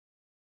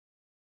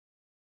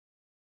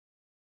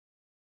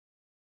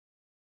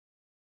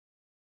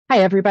Hi,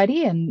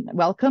 everybody, and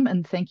welcome,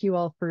 and thank you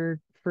all for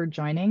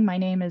joining. My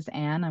name is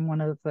Anne. I'm one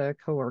of the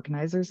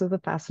co-organizers of the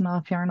Fasten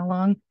Off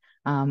Yarnalong.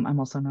 I'm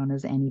also known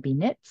as Annie B.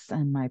 Knits,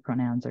 and my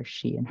pronouns are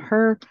she and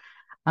her.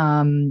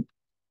 Um,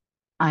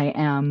 I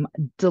am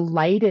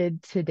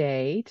delighted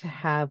today to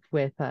have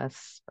with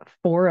us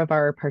four of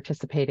our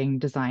participating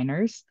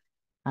designers.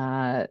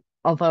 Uh,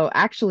 Although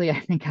actually, I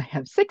think I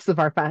have six of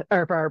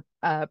our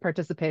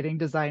participating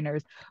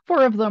designers.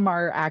 Four of them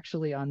are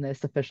actually on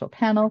this official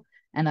panel,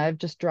 and I've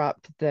just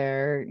dropped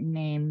their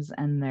names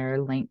and their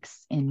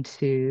links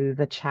into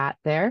the chat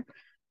there.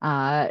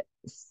 Uh,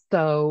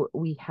 so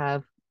we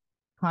have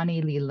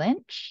Connie Lee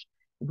Lynch,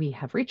 we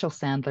have Rachel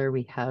Sandler,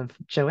 we have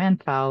Joanne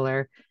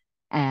Fowler,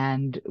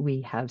 and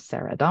we have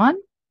Sarah Dawn.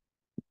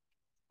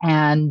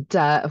 And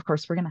of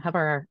course, we're going to have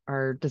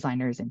our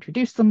designers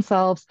introduce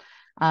themselves.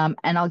 And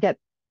I'll get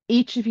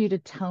each of you to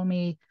tell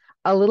me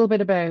a little bit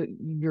about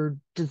your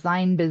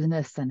design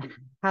business and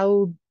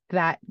how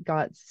that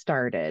got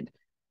started.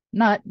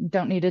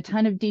 Don't need a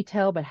ton of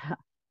detail, but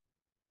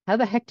how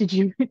the heck did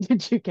you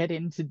did you get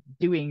into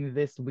doing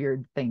this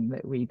weird thing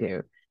that we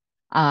do?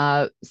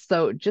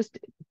 So just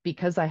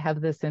because I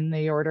have this in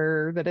the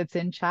order that it's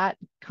in chat,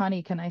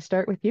 Connie, can I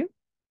start with you?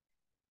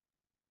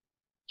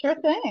 Sure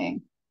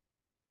thing.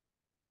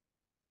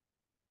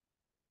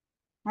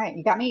 All right,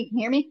 you got me. You can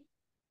hear me?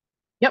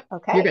 Yep, you're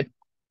Okay. good.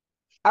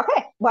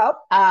 Okay.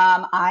 Well,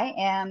 I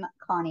am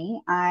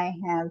Connie. I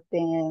have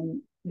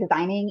been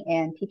designing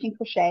and teaching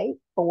crochet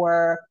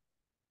for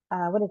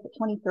what is it,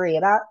 23,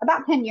 about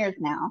 10 years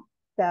now.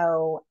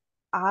 So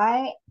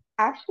I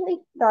actually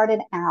started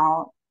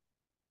out,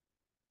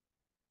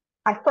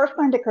 I first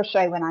learned to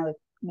crochet when I was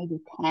maybe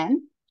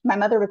 10. My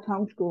mother was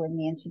homeschooling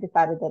me and she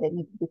decided that it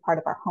needed to be part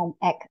of our home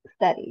ec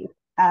studies.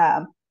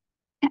 Um,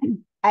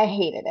 I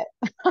hated it.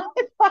 I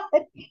thought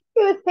it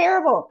was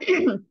terrible.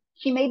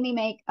 She made me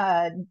make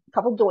a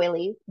couple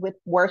doilies with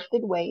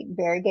worsted weight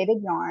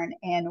variegated yarn,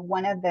 and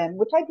one of them,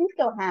 which I do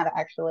still have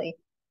actually,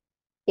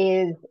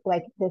 is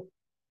like this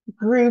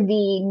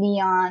groovy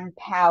neon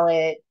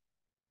palette.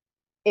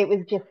 It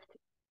was just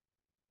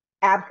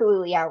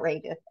absolutely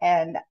outrageous,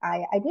 and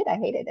I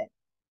hated it.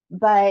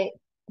 But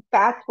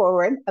fast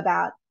forward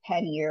about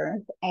 10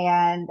 years,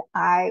 and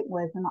I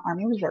was in the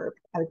Army Reserve.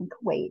 I was in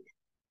Kuwait,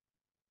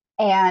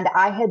 and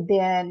I had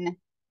been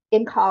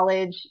in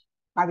college.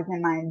 I was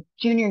in my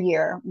junior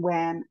year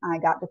when I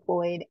got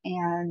deployed,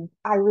 and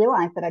I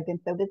realized that I'd been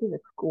so busy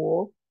with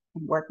school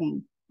and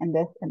working and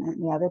this and that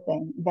and the other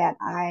thing that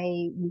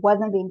I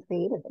wasn't being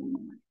creative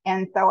anymore.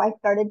 And so I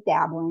started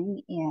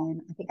dabbling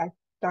in, I think I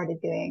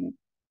started doing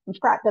some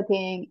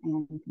scrapbooking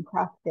and some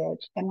cross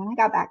stitch. And when I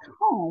got back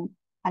home,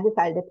 I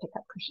decided to pick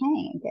up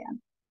crocheting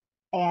again.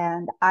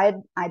 And I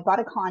bought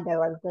a condo.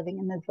 I was living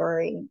in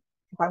Missouri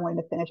if I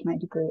wanted to finish my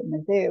degree at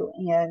Mizzou.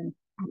 And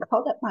I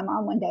called up my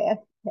mom one day. I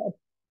said,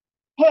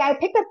 "Hey, I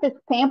picked up this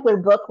sampler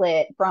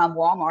booklet from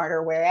Walmart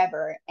or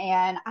wherever,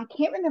 and I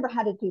can't remember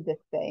how to do this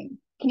thing.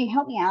 Can you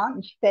help me out?"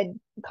 And she said,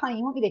 "Connie,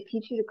 you want me to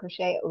teach you to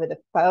crochet over the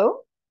phone?"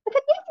 I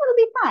said, "Yes, it'll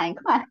be fine.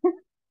 Come on."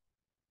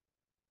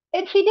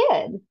 And she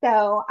did.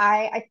 So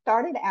I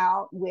started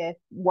out with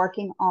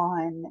working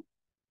on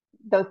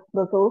those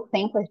little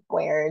sampler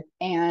squares,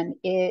 and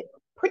it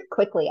pretty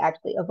quickly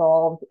actually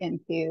evolved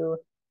into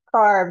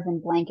scarves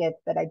and blankets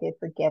that I did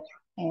for gifts.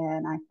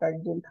 And I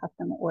started doing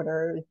custom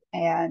orders,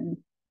 and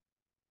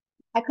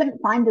I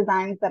couldn't find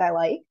designs that I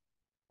liked,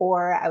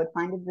 or I would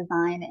find a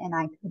design and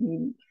I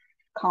couldn't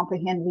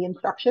comprehend the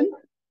instructions.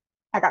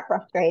 I got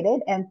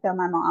frustrated, and so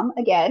my mom,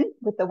 again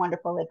with the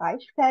wonderful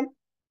advice, said,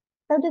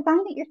 "So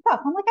design it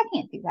yourself." I'm like, "I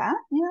can't do that,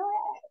 you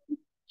know."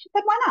 She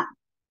said, "Why not?"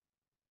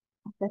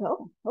 I said,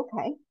 "Oh,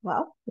 okay.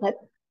 Well, let's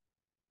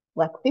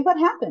see what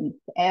happens."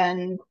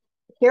 And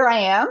here I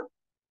am.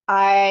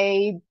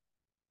 I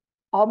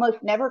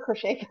almost never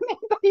crochet from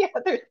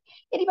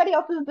anybody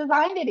else's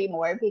design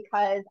anymore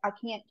because I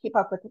can't keep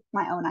up with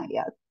my own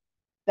ideas.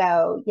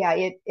 So yeah,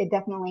 it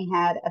definitely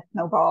had a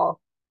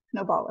snowball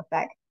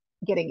effect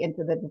getting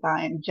into the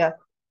design just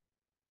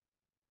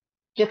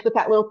with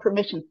that little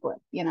permission slip,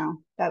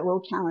 that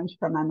little challenge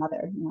from my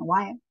mother.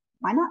 Why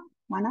not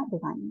why not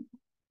design?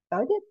 So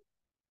I did.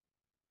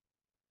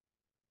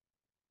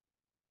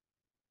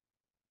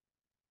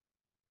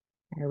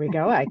 There we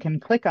go. I can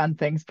click on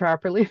things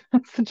properly.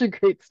 That's such a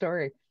great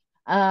story.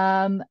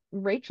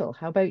 Rachel,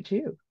 how about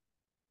you?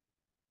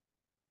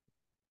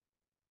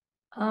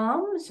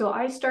 So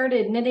I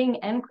started knitting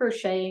and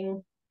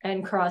crocheting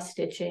and cross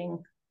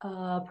stitching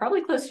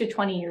probably close to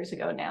 20 years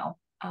ago now,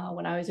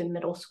 when I was in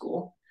middle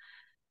school.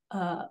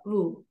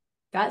 Ooh,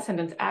 that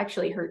sentence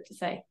actually hurt to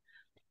say.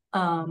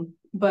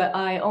 But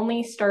I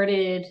only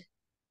started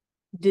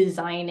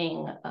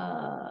designing,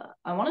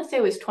 I want to say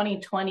it was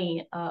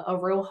 2020,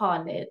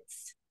 Aroha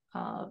Knits,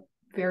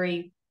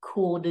 very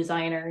cool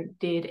designer,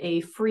 did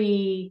a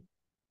free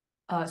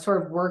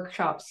sort of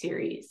workshop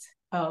series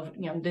of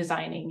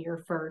designing your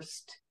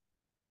first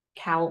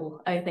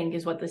cowl, I think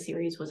is what the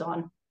series was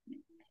on.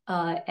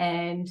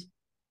 And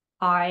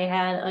I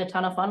had a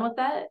ton of fun with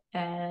that,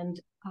 and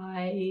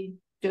I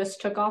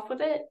just took off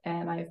with it,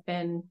 and I've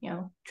been,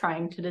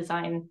 trying to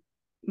design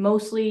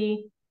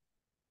mostly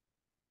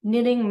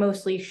knitting,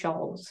 mostly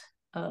shawls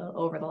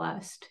over the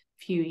last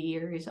few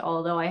years.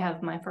 Although I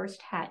have my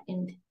first hat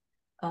in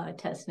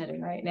test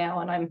knitting right now,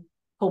 and I'm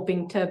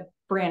hoping to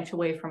branch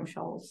away from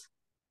shawls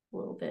a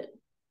little bit.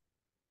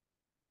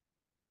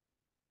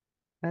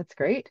 That's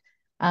great.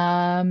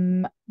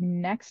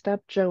 Next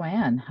up,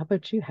 Joanne, how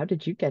about you? How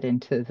did you get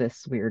into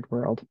this weird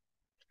world?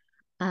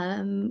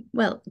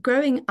 Well,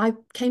 I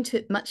came to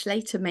it much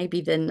later,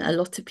 maybe than a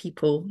lot of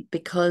people,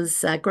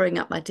 because growing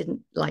up, I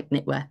didn't like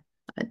knitwear.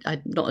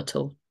 Not at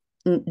all.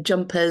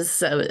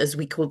 Jumpers, as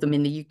we call them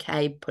in the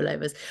UK,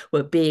 pullovers,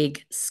 were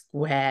big,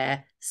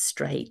 square,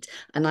 straight,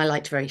 and I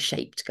liked very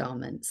shaped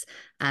garments.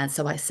 And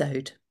so I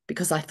sewed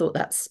because I thought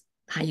that's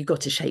how you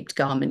got a shaped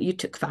garment. You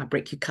took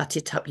fabric, you cut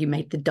it up, you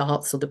made the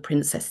darts or the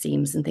princess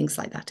seams and things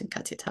like that and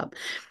cut it up.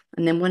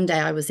 And then one day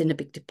I was in a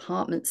big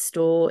department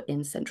store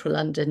in central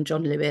London,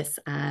 John Lewis,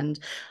 and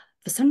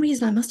for some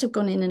reason I must have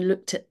gone in and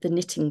looked at the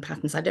knitting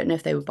patterns. I don't know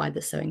if they were by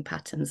the sewing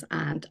patterns,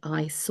 and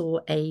I saw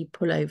a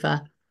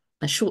pullover,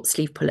 a short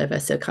sleeve pullover,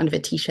 so kind of a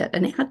t-shirt,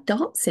 and it had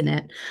darts in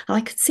it. And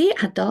I could see it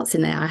had darts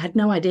in there. I had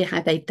no idea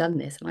how they'd done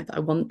this, and I thought,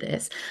 I want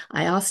this.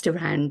 I asked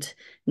around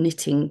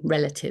knitting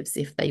relatives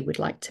if they would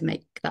like to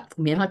make that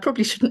for me, and I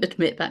probably shouldn't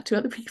admit that to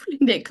other people in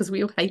knit because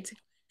we all hate it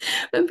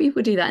when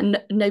people do that,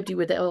 and nobody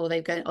would,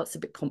 they're going, oh, it's a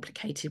bit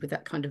complicated with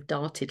that kind of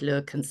darted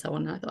look and so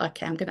on. And I thought,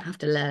 okay, I'm going to have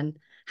to learn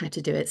how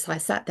to do it. So I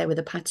sat there with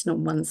a pattern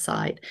on one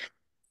side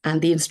and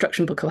the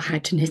instruction book of how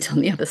to knit on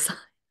the other side.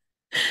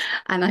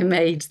 And I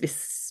made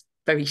this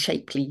very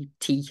shapely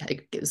tee.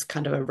 It was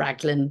kind of a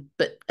raglan,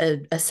 but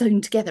a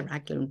sewn together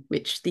raglan,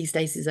 which these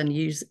days is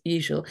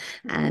unusual,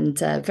 and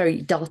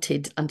very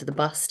darted under the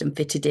bust and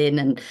fitted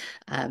in,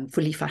 and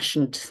fully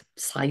fashioned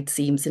side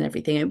seams and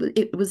everything.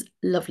 It was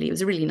lovely. It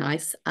was really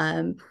nice.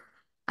 And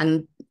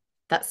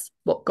that's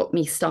what got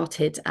me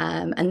started.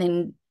 And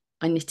then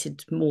I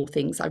knitted more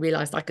things. I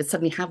realized I could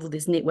suddenly have all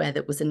this knitwear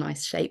that was a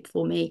nice shape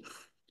for me.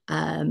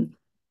 And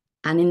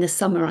in the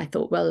summer, I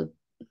thought, well,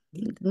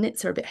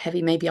 knits are a bit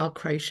heavy, maybe I'll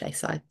crochet.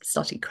 So I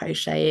started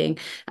crocheting,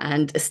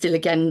 and still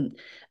again,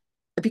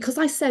 because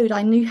I sewed,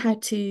 I knew how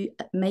to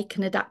make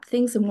and adapt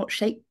things and what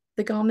shape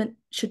the garment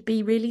should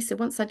be, really. So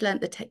once I'd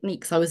learned the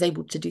techniques, I was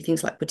able to do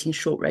things like putting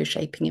short row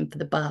shaping in for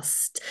the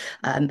bust,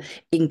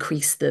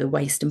 increase the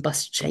waist and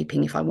bust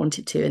shaping if I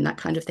wanted to, and that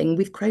kind of thing.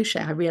 With crochet,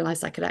 I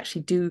realized I could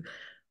actually do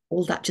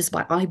all that just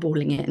by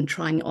eyeballing it and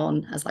trying it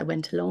on as I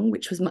went along,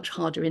 which was much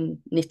harder in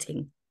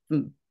knitting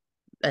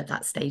at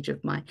that stage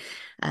of my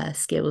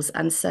skills.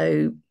 And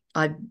so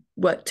I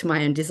worked to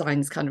my own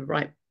designs kind of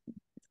right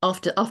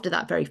after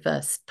that very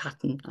first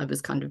pattern. I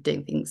was kind of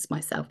doing things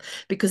myself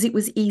because it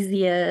was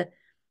easier.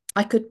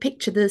 I could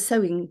picture the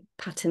sewing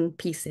pattern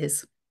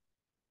pieces,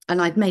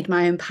 and I'd made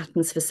my own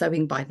patterns for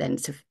sewing by then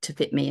to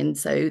fit me. And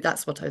so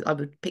that's what I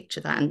would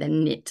picture that and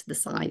then knit to the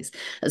size.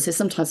 And so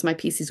sometimes my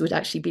pieces would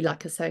actually be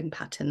like a sewing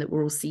pattern that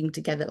were all seamed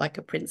together like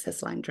a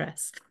princess line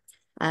dress.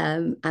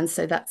 And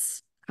so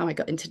that's how I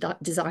got into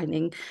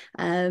designing.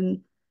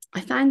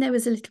 I found there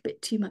was a little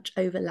bit too much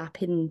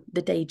overlap in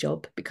the day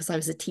job because I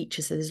was a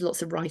teacher. So there's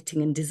lots of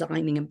writing and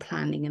designing and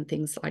planning and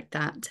things like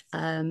that.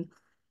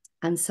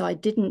 And so I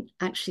didn't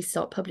actually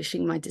start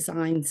publishing my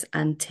designs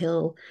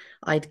until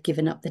I'd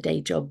given up the day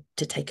job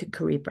to take a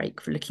career break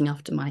for looking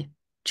after my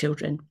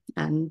children.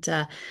 And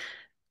so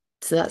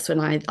that's when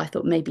I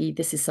thought maybe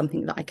this is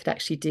something that I could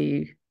actually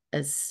do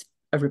as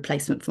a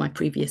replacement for my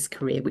previous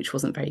career, which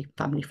wasn't very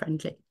family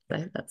friendly.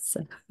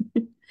 So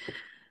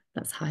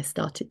that's how I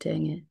started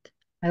doing it.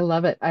 I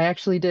love it. I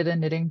actually did a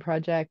knitting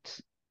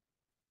project.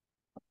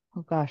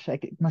 Oh gosh,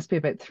 it must be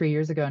about 3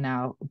 years ago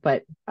now,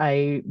 but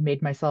I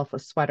made myself a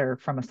sweater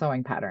from a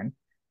sewing pattern.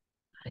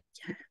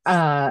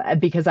 Yes.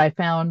 Because I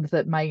found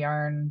that my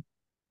yarn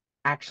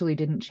actually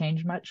didn't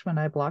change much when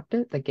I blocked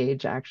it. The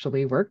gauge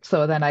actually worked.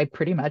 So then I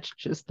pretty much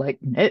just like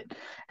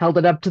held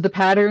it up to the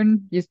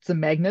pattern, used some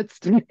magnets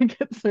to make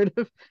it sort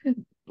of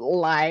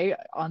lie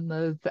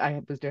on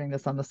I was doing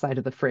this on the side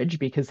of the fridge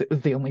because it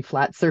was the only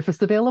flat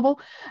surface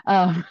available.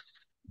 Um,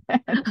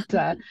 and,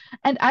 uh,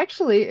 and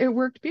actually it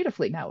worked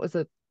beautifully. Now it was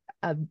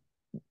a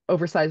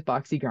oversized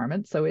boxy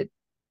garment, so it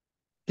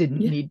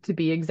didn't Yeah. need to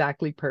be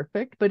exactly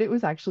perfect, but it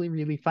was actually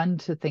really fun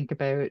to think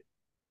about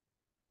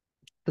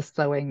the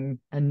sewing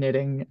and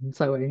knitting and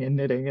sewing and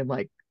knitting and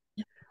like,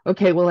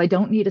 okay, well, I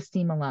don't need a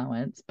seam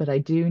allowance, but I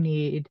do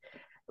need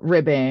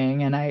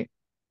ribbing, and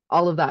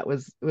all of that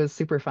was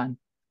super fun.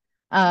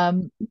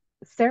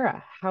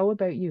 Sarah, how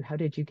about you? How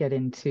did you get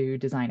into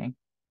designing?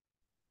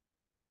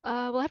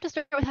 Well, I have to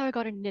start with how I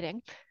got into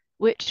knitting,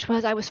 which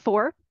was I was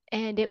 4,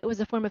 and it was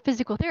a form of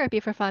physical therapy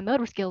for fine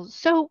motor skills.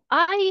 So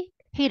I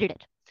hated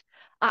it.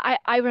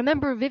 I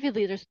remember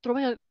vividly just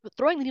throwing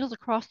the needles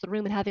across the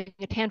room and having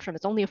a tantrum.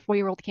 It's only a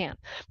 4-year-old can.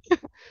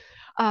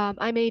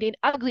 I made an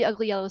ugly,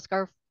 ugly yellow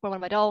scarf for one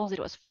of my dolls. It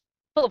was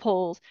full of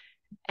holes,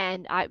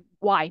 and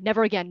why?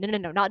 Never again. No, no,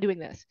 no, not doing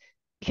this.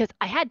 Because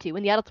I had to,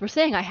 and the adults were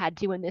saying I had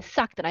to, and this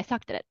sucked, and I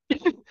sucked at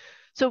it.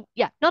 So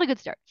yeah, not a good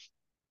start.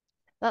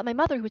 my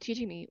mother, who was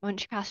teaching me when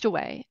she passed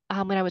away,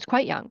 when I was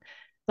quite young,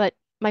 but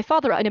my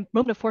father, in a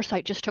moment of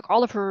foresight, just took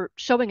all of her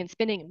sewing and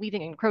spinning and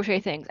weaving and crochet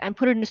things and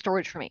put it into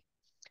storage for me.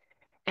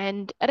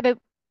 And at about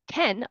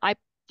 10, I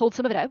pulled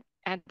some of it out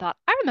and thought,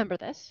 I remember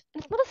this.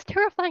 And it's not as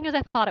terrifying as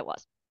I thought it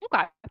was.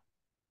 Okay,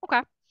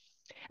 okay.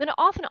 Then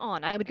off and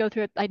on, I would go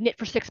through it. I'd knit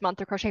for 6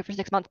 months or crochet for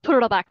 6 months, put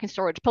it all back in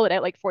storage, pull it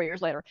out like 4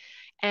 years later.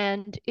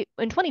 And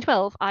in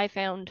 2012, I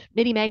found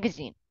Knitty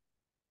Magazine.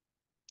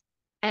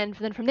 And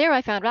then from there,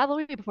 I found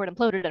Ravelry before it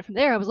imploded. And from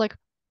there, I was like,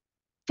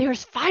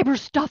 there's fiber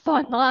stuff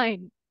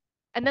online.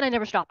 And then I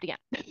never stopped again.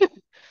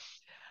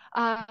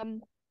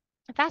 um,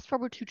 Fast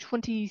forward to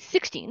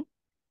 2016,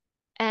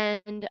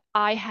 and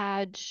I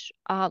had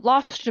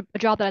lost a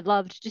job that I'd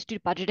loved just due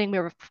to budgeting. We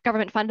were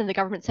government funded, and the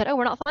government said, "Oh,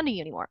 we're not funding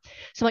you anymore."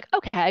 So I'm like,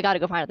 "Okay, I got to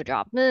go find another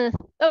job."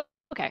 Oh,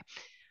 okay,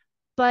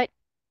 but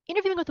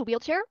interviewing with a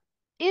wheelchair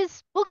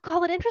is, we'll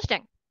call it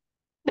interesting.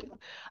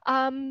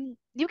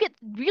 You get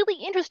really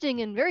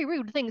interesting and very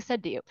rude things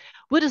said to you.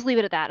 We'll just leave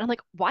it at that. And I'm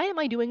like, why am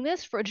I doing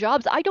this for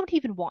jobs I don't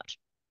even want?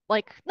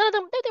 Like, none of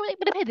them, they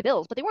would have paid the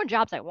bills, but they weren't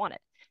jobs I wanted.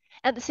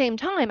 At the same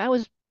time,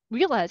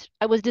 realized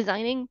I was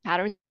designing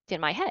patterns in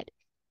my head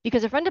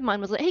because a friend of mine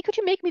was like, "Hey, could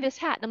you make me this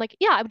hat?" And I'm like,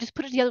 "Yeah," I would just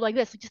put it together like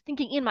this, like just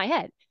thinking in my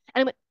head.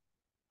 And I went,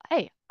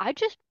 "Hey, I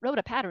just wrote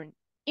a pattern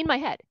in my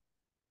head.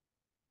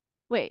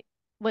 Wait,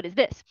 what is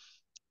this?"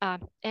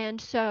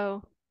 And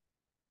so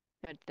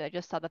I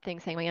just saw the thing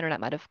saying my internet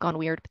might have gone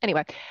weird.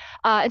 Anyway,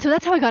 and so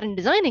that's how I got into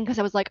designing because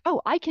I was like,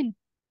 "Oh, I can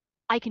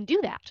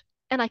do that,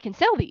 and I can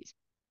sell these.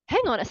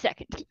 Hang on a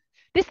second,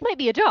 this might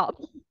be a job,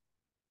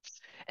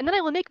 and then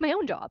I will make my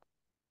own job.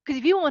 Because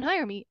if you won't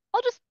hire me,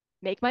 I'll just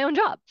make my own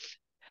job."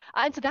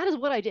 And so that is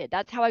what I did.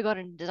 That's how I got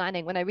into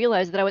designing when I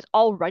realized that I was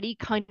already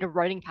kind of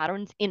writing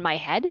patterns in my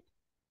head.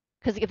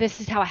 Because if this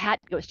is how a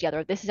hat goes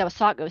together, this is how a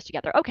sock goes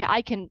together. Okay,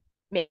 I can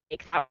make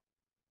that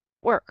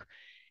work.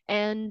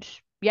 And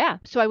yeah,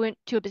 so I went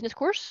to a business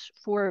course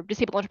for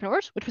disabled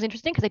entrepreneurs, which was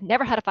interesting because I'd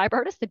never had a fiber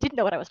artist that didn't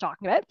know what I was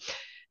talking about.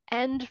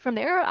 And from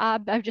there,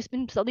 I've just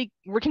been slowly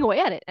working away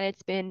at it, and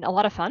it's been a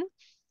lot of fun.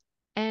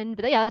 And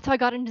yeah, that's how I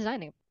got into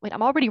designing. Wait,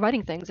 I'm already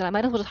writing things, and I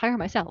might as well just hire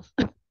myself.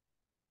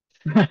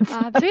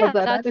 I So yeah, love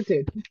that that's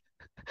attitude.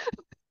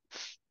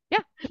 yeah.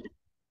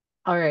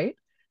 All right.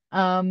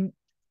 Um,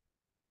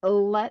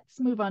 let's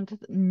move on to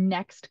the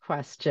next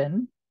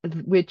question,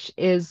 which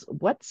is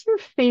what's your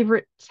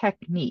favorite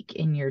technique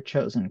in your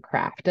chosen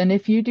craft? And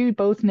if you do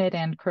both knit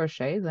and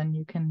crochet, then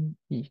you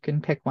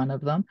can pick one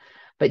of them.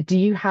 But do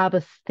you have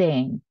a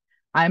thing?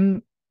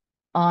 I'm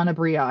on a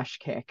brioche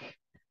kick.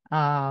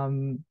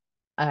 I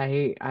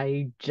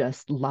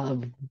just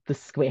love the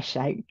squish.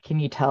 I can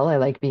you tell I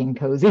like being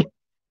cozy.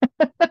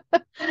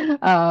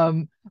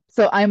 Um,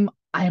 so I'm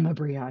a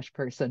brioche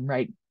person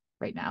right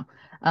now.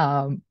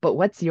 But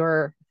what's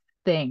your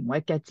thing?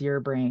 What gets your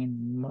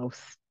brain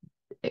most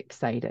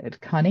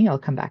excited? Connie, I'll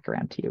come back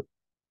around to you.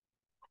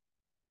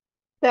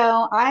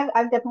 So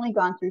I've definitely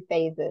gone through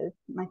phases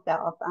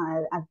myself.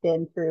 I've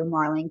been through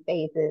marling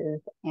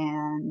phases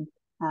and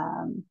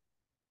um,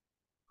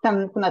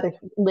 some other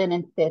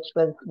linen stitch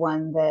was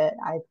one that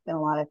I spent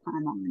a lot of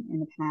time on in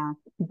the past.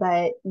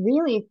 But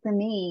really, for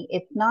me,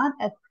 it's not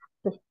a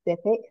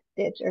specific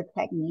stitch or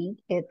technique.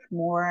 It's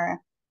more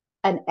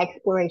an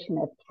exploration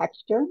of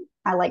texture.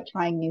 I like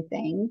trying new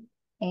things,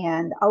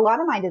 and a lot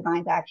of my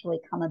designs actually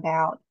come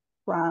about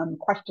from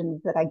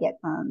questions that I get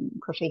from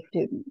crochet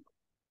students.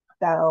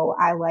 So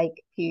I like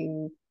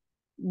to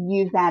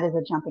use that as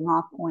a jumping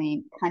off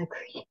point. Kind of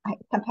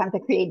sometimes I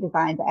create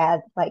designs as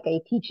like a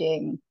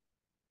teaching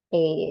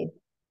aid,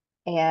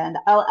 and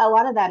a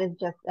lot of that is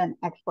just an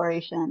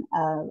exploration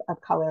of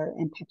color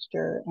and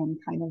texture and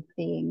kind of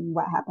seeing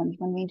what happens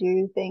when we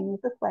do things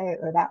this way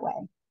or that way.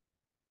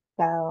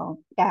 So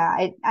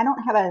yeah, I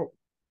don't have a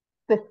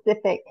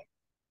specific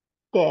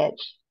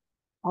stitch,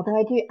 although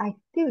I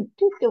do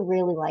still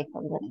really like the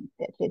linen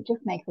stitch. It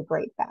just makes a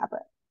great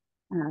fabric.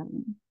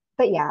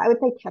 But yeah, I would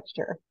say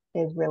texture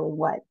is really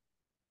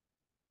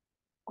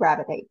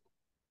gravitates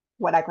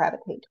what I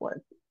gravitate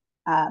towards.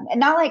 And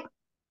not like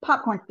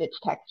popcorn stitch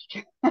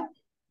texture,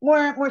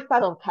 more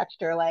subtle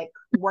texture, like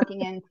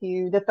working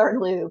into the third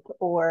loop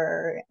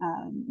or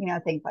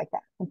things like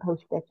that, and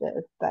post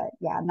stitches. But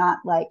yeah, not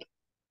like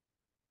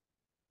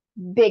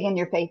big in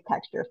your face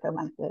texture so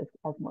much as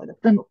more the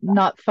Then subtle stuff.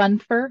 not fun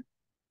fur.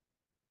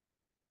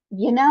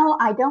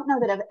 I don't know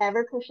that I've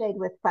ever crocheted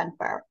with fun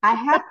fur. I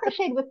have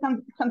crocheted with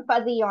some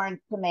fuzzy yarns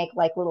to make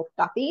like little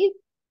stuffies,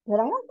 but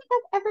I don't think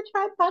I've ever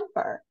tried fun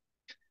fur.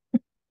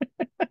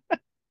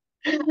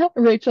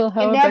 Rachel, You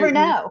how never about you?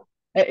 know.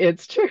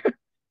 It's true.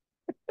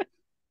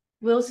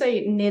 We'll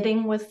say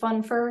knitting with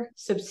fun fur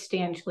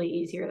substantially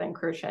easier than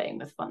crocheting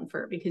with fun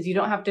fur because you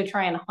don't have to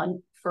try and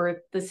hunt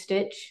for the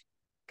stitch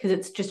because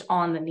it's just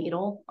on the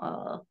needle.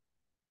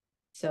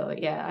 So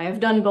yeah, I have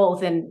done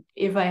both, and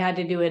if I had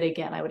to do it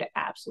again, I would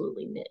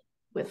absolutely knit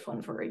with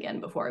fun fur again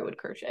before I would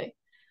crochet.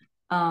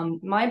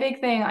 My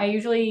big thing, I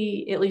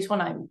usually, at least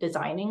when I'm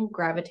designing,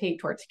 gravitate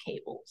towards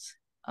cables.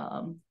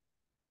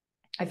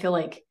 I feel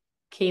like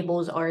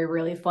cables are a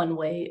really fun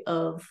way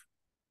of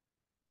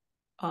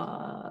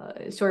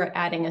sort of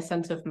adding a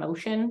sense of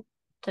motion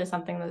to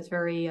something that's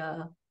very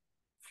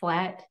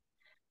flat.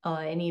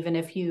 And even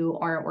if you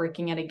aren't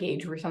working at a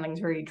gauge where something's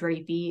very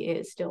drapey,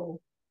 it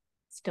still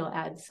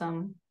adds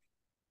some,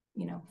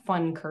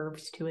 fun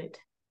curves to it.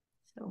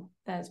 So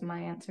that's my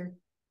answer.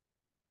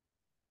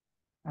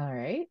 All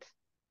right.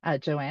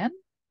 Joanne?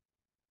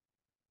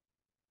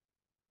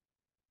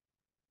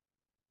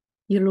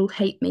 You'll all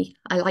hate me.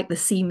 I like the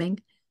seaming.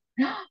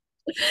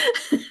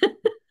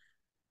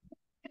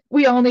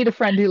 We all need a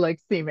friend who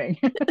likes seaming.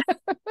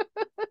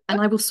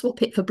 And I will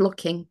swap it for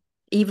blocking,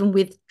 even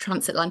with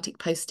transatlantic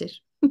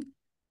postage.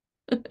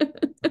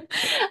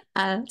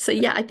 So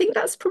yeah, I think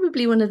that's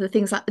probably one of the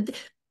things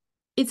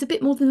it's a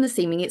bit more than the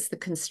seaming, it's the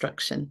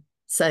construction.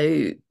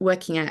 So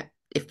working out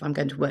if I'm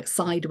going to work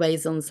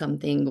sideways on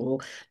something or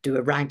do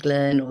a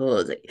raglan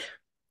or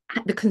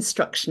the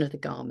construction of the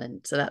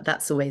garment. So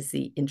that's always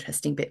the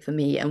interesting bit for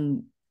me,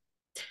 and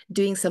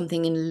doing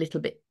something in a little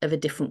bit of a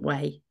different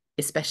way,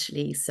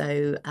 especially.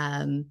 So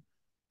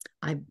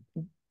I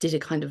did a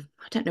kind of,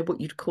 I don't know what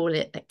you'd call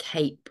it, a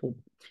cape, or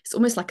it's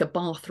almost like a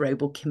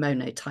bathrobe or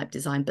kimono type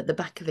design, but the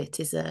back of it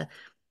is a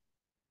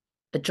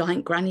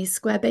giant granny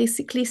square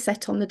basically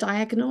set on the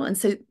diagonal. And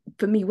so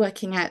for me,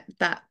 working out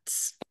that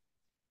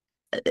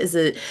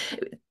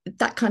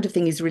that kind of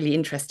thing is really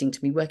interesting to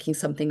me, working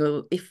something,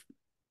 or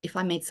if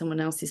I made someone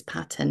else's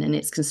pattern and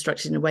it's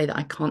constructed in a way that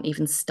I can't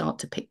even start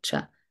to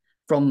picture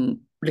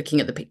from looking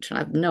at the picture, I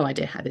have no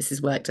idea how this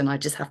has worked and I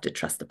just have to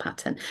trust the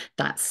pattern.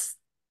 That's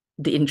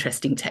the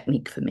interesting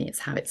technique for me. It's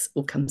how it's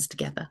all comes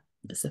together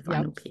as a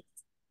final piece.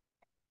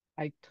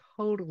 I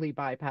totally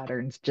buy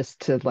patterns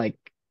just to like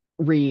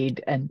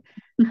read and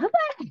how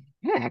the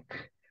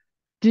heck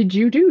did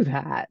you do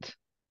that?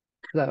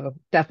 So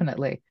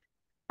definitely.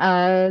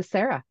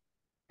 Sarah,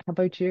 how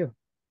about you?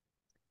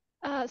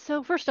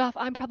 So first off,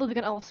 I'm probably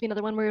gonna also be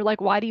another one where you're like,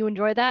 why do you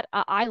enjoy that?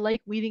 I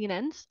like weaving in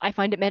ends. I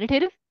find it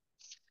meditative.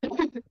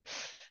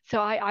 So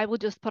I will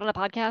just put on a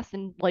podcast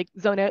and like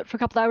zone out for a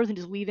couple hours and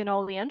just weave in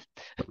all the ends.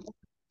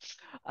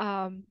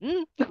 Um,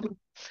 mm.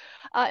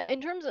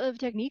 In terms of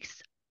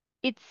techniques,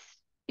 it's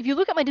if you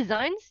look at my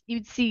designs,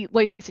 you'd see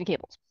lights and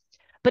cables.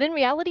 But in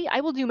reality,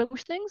 I will do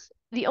most things.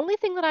 The only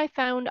thing that I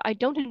found I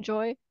don't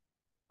enjoy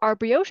are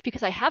brioche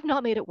because I have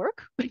not made it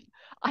work.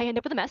 I end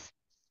up with a mess.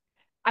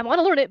 I want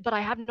to learn it, but I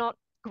have not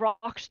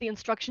grokked the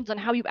instructions on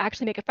how you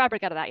actually make a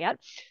fabric out of that yet.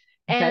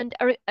 Okay. And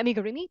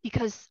amigurumi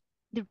because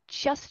they're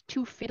just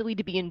too fiddly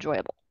to be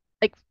enjoyable.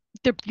 Like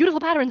they're beautiful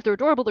patterns, they're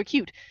adorable, they're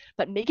cute,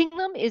 but making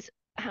them is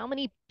how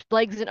many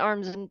legs and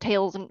arms and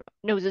tails and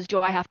noses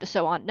do I have to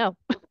sew on? No,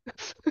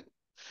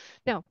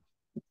 no.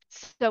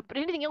 So, but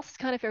anything else is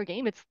kind of fair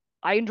game.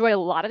 I enjoy a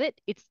lot of it.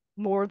 It's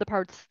more the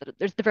parts that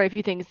there's the very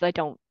few things that I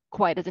don't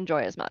quite as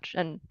enjoy as much.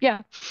 And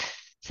yeah,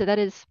 so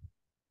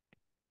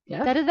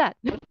Yeah, that is that.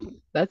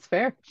 that's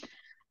fair.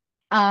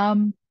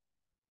 Um,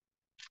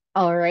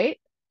 all right.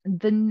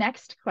 The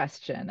next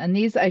question, and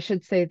these, I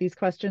should say, these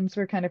questions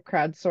were kind of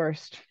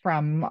crowdsourced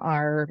from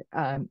our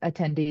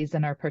attendees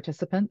and our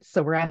participants.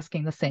 So we're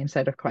asking the same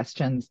set of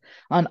questions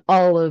on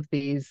all of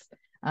these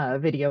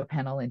video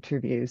panel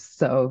interviews.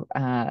 So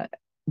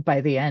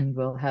by the end,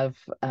 we'll have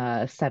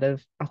a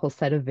whole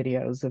set of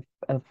videos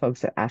of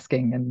folks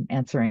asking and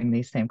answering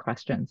these same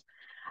questions.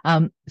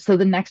 So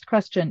the next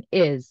question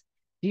is,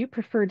 do you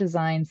prefer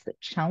designs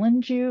that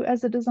challenge you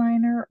as a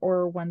designer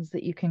or ones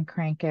that you can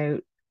crank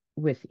out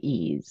with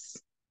ease?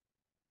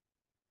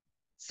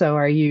 So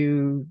are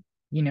you,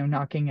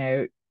 knocking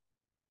out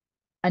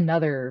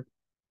another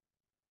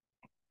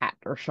hat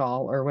or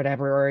shawl or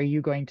whatever, or are you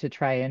going to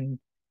try and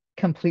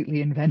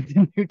completely invent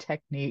a new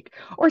technique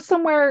or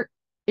somewhere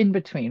in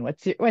between?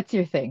 What's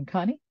your thing,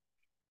 Connie?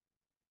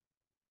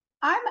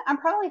 I'm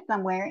probably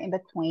somewhere in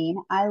between.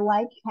 I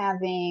like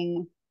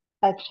having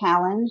a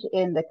challenge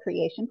in the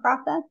creation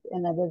process,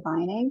 in the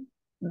designing,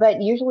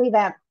 but usually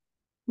that's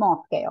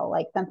small scale,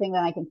 like something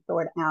that I can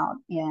sort out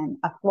in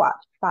a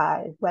swatch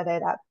size, whether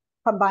that's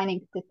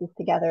combining stitches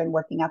together and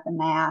working out the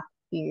math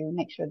to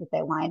make sure that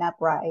they line up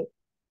right,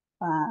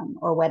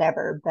 or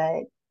whatever.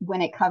 But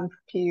when it comes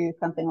to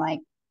something like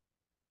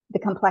the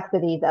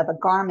complexities of a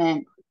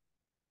garment,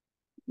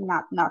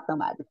 not so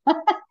much.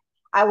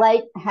 I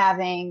like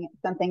having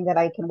something that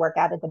I can work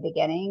out at the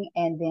beginning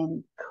and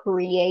then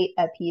create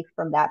a piece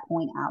from that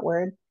point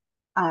outward.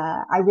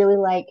 I really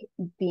like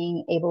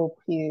being able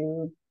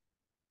to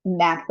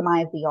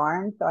maximize the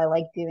yarn. So I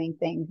like doing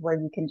things where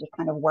you can just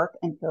kind of work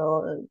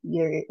until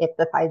it's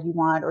the size you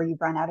want or you've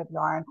run out of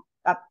yarn.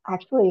 That's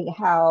actually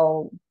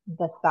how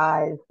the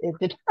size is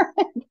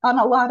determined on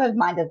a lot of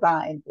my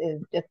designs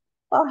is just,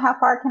 well, how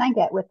far can I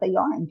get with the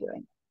yarn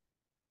doing?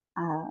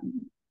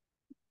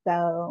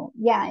 So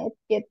yeah,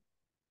 it's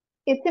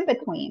in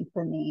between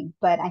for me,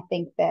 but I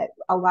think that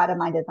a lot of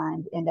my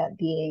designs end up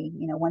being,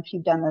 once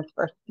you've done those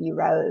first few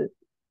rows,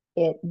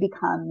 it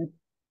becomes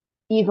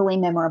easily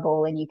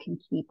memorable and you can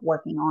keep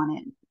working on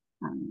it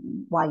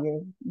while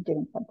you're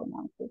doing something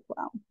else as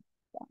well.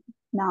 So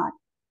not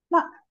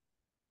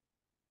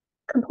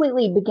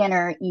completely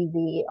beginner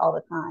easy all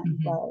the time,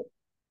 Mhm. but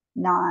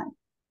not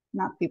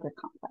not super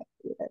complex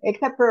either,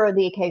 except for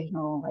the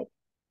occasional like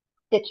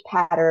stitch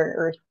pattern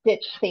or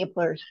stitch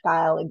stapler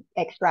style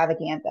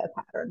extravaganza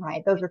pattern,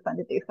 right? Those are fun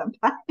to do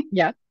sometimes.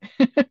 Yeah.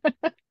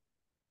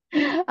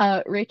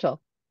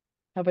 Rachel,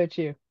 how about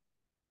you?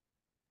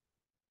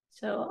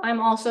 So I'm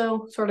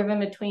also sort of in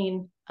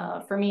between.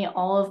 For me,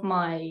 all of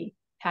my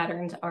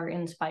patterns are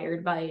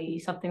inspired by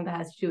something that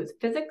has to do with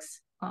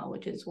physics,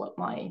 which is what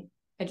my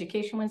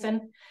education was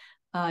in.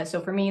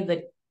 So for me,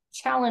 the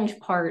challenge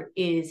part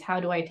is how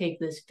do I take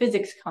this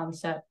physics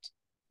concept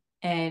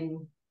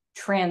and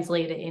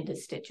translate it into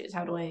stitches?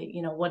 How do I,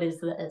 what is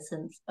the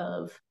essence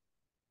of,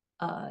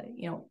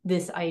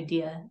 this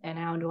idea, and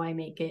how do I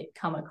make it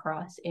come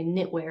across in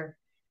knitwear?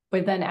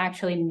 But then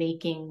actually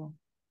making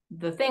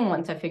the thing,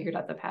 once I figured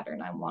out the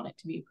pattern, I want it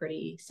to be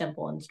pretty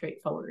simple and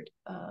straightforward.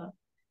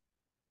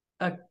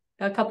 A,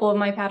 a couple of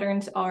my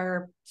patterns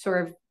are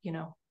sort of,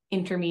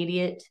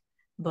 intermediate,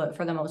 but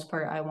for the most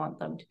part, I want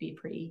them to be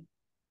pretty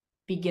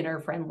beginner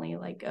friendly,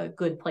 like a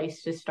good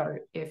place to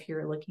start if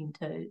you're looking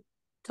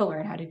to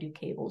learn how to do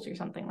cables or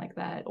something like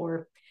that,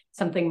 or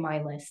something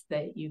mindless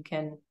that you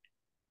can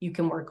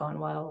work on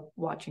while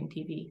watching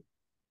TV.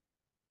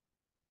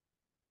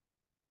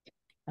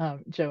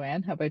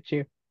 Joanne, how about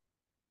you?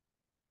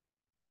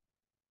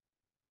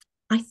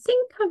 I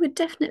think I would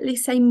definitely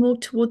say more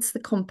towards the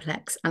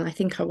complex, and I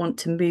think I want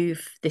to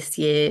move this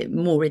year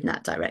more in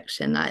that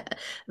direction.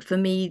 For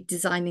me,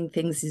 designing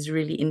things is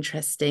really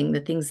interesting.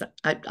 The things that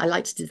I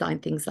like to design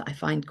things that I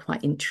find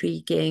quite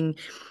intriguing.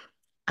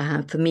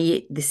 For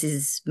me, this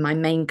is my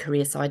main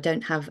career, so I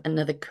don't have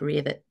another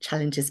career that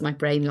challenges my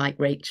brain like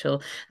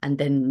Rachel. And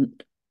then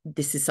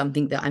this is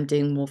something that I'm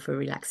doing more for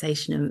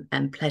relaxation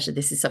and pleasure.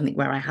 This is something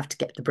where I have to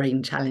get the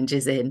brain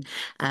challenges in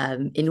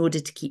order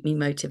to keep me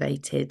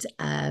motivated.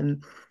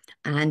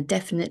 And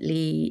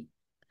definitely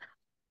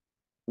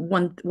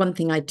one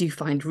thing I do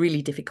find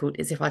really difficult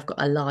is if I've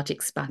got a large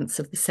expanse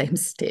of the same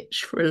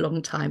stitch for a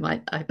long time.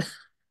 I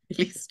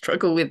really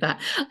struggle with that.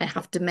 I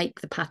have to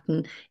make the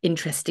pattern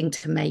interesting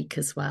to make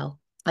as well.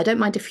 I don't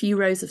mind a few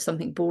rows of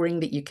something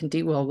boring that you can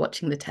do while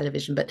watching the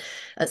television, but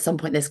at some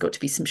point there's got to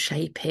be some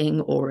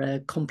shaping or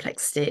a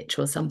complex stitch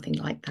or something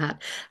like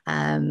that.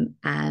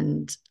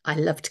 And I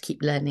love to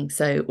keep learning,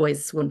 so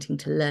always wanting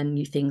to learn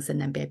new things and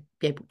then be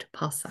able to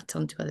pass that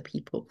on to other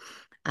people.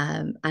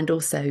 And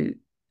also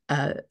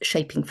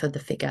shaping for the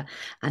figure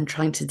and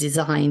trying to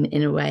design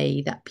in a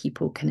way that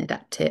people can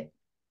adapt it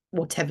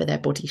whatever their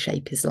body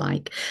shape is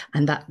like.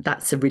 And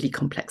that's a really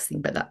complex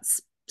thing, but that's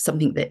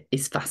something that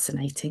is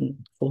fascinating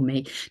for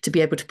me, to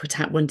be able to put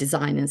out one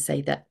design and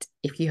say that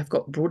if you have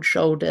got broad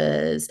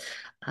shoulders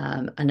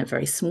and a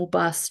very small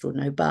bust or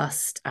no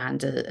bust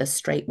and a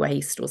straight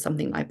waist or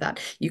something like that,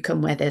 you can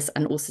wear this.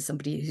 And also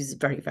somebody who's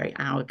very, very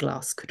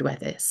hourglass could wear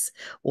this,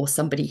 or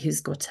somebody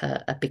who's got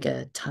a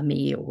bigger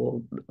tummy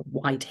or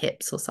wide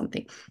hips or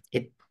something.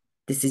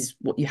 This is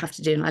what you have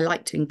to do. And I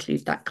like to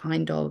include that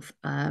kind of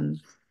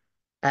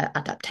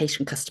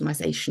adaptation,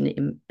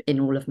 customization in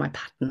all of my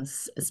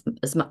patterns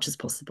as much as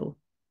possible.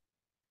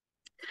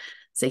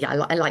 So yeah,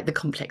 I like the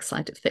complex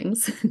side of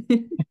things.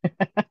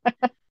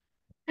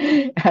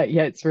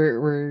 Yes,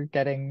 we're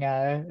getting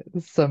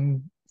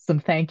some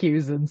thank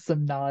yous and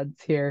some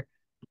nods here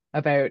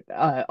about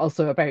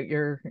also about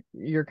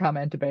your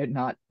comment about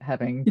not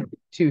having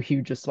too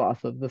huge a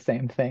swath of the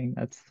same thing.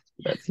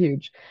 That's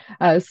huge.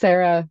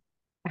 Sarah,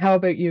 how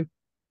about you?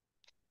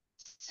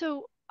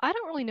 So I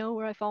don't really know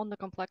where I fall in the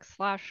complex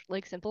slash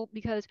like simple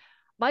because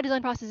my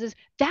design process is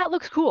that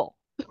looks cool.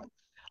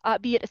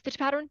 Be it a stitch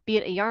pattern, be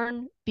it a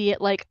yarn, be it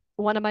like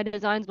one of my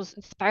designs was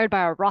inspired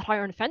by a wrought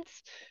iron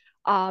fence.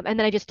 And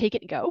then I just take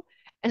it and go.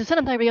 And so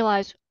sometimes I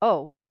realize,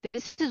 oh,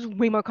 this is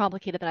way more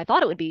complicated than I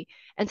thought it would be.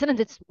 And sometimes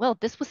it's, well,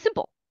 this was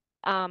simple.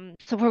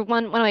 So for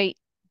one of my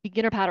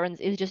beginner patterns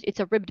is just, it's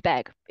a ribbed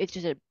bag. It's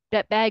just a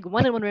bag,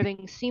 one in one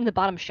ribbing, seam the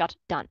bottom shut,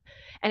 done.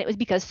 And it was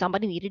because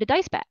somebody needed a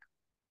dice bag.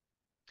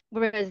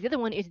 Whereas the other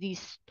one is the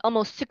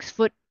almost 6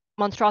 foot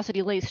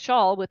monstrosity lace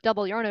shawl with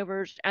double yarn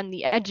overs, and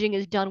the edging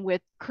is done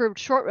with curved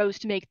short rows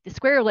to make the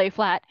square lay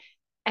flat.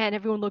 And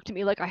everyone looked at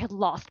me like I had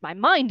lost my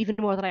mind even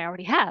more than I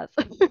already have.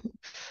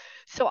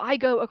 So I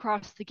go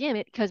across the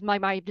gamut because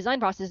my design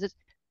process is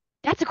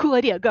that's a cool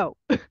idea, go.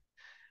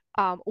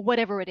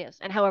 Whatever it is,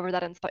 and however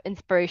that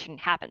inspiration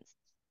happens.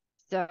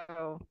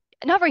 So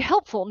not very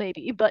helpful,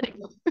 maybe, but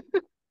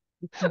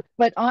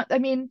But I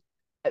mean,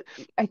 uh,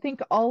 I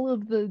think all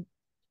of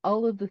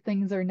the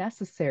things are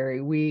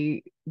necessary.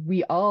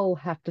 We all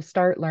have to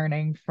start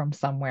learning from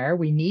somewhere.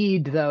 We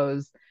need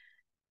those.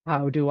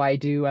 How do I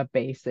do a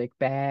basic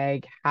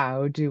bag?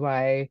 How do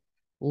I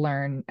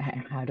learn?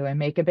 How do I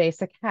make a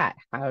basic hat?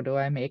 How do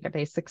I make a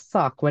basic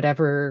sock?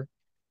 Whatever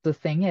the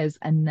thing is.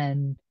 And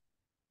then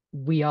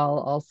we all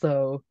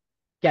also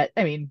get,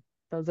 I mean,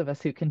 those of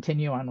us who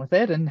continue on with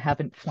it and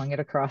haven't flung it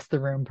across the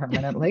room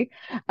permanently,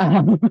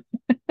 um,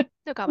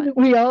 no comment.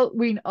 we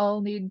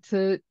all need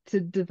to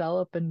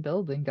develop and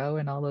build and go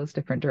in all those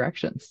different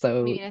directions. I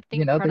So, mean, I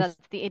think part of there's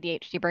that's the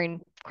ADHD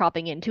brain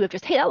cropping in too of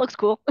just, hey, that looks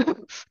cool.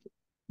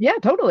 yeah,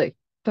 totally,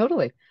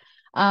 totally.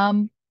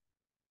 Um,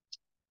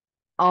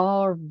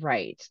 All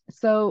right.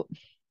 So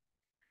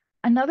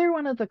another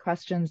one of the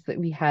questions that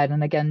we had,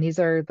 and again, these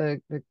are the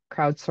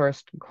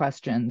crowdsourced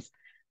questions.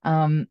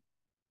 Um,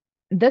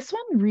 this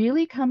one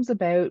really comes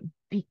about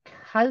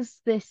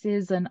because this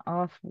is an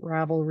off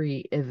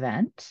Ravelry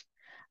event.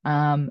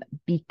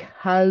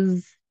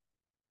 Because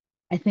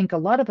I think a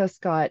lot of us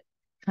got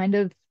kind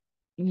of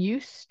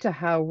used to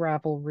how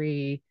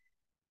Ravelry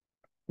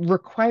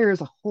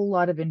requires a whole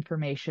lot of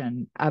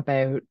information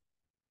about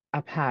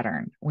a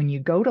pattern. When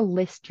you go to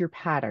list your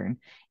pattern,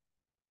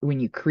 when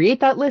you create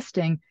that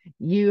listing,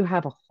 you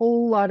have a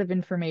whole lot of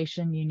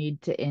information you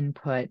need to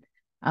input.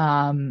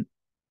 Um,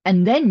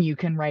 and then you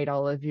can write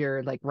all of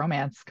your like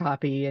romance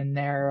copy in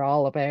there,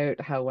 all about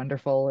how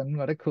wonderful and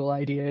what a cool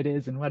idea it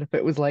is, and what if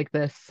it was like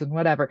this and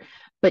whatever.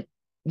 But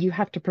you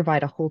have to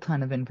provide a whole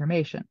ton of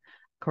information.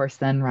 Of course,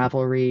 then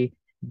Ravelry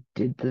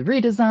did the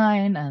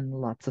redesign, and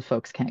lots of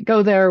folks can't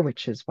go there,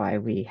 which is why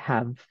we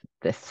have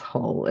this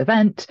whole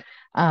event.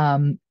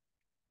 Um,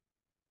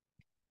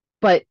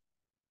 but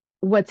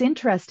what's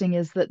interesting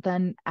is that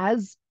then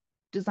as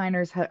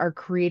designers are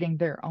creating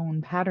their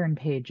own pattern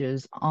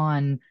pages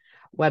on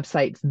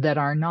websites that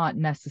are not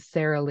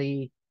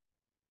necessarily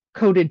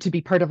coded to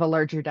be part of a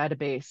larger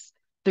database,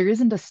 there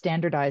isn't a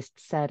standardized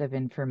set of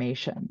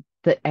information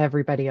that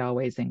everybody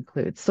always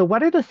includes. So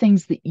what are the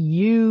things that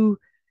you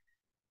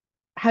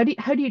how do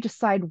you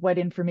decide what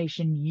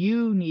information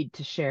you need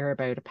to share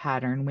about a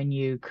pattern when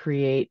you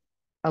create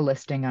a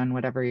listing on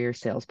whatever your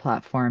sales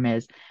platform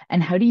is?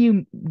 And how do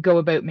you go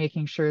about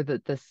making sure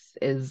that this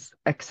is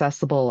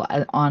accessible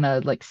on a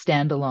like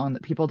standalone,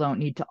 that people don't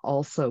need to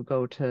also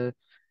go to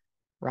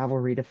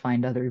Ravelry to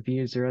find other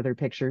views or other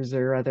pictures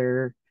or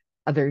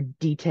other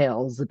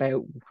details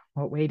about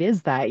what weight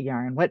is that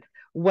yarn?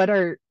 What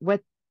are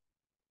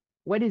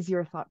what is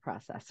your thought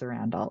process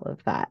around all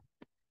of that?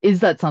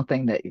 Is that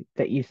something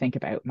that you think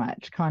about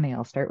much? Connie,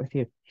 I'll start with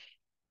you.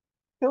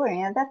 Sure,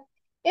 yeah, that's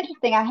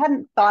interesting. I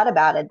hadn't thought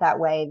about it that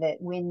way, that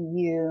when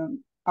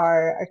you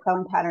are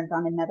selling patterns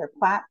on another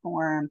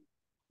platform,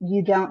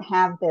 you don't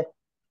have this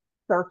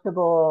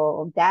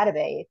searchable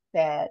database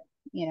that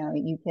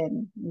you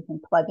can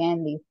plug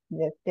in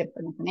this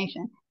different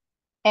information.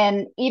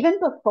 And even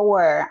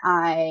before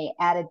I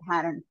started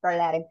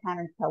adding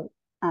patterns to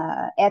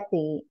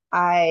Etsy,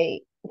 I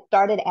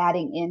started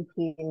adding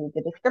into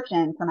the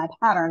description for my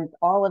patterns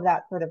all of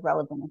that sort of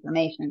relevant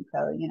information.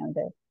 So,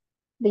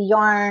 the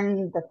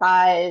yarn, the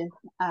size,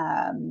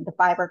 the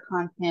fiber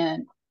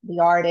content, the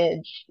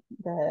yardage,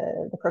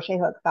 the crochet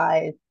hook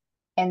size.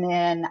 And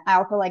then I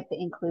also like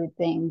to include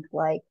things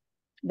like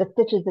the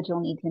stitches that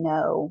you'll need to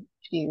know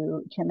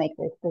to make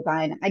this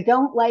design. I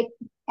don't like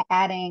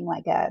adding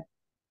like a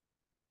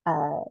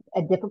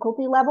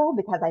difficulty level,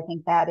 because I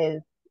think that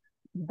is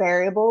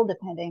variable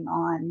depending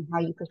on how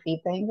you perceive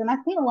things. And I've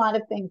seen a lot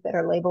of things that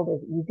are labeled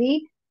as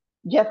easy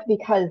just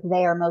because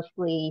they are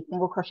mostly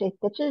single crochet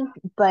stitches,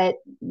 but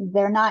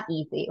they're not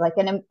easy. Like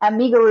an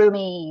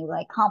amigurumi,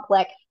 like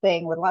complex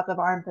thing with lots of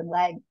arms and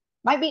legs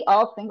might be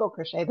all single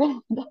crochet, but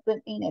it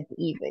doesn't mean it's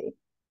easy.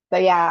 So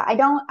yeah, I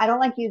don't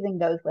like using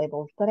those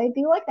labels, but I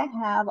do like to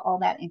have all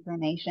that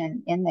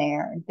information in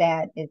there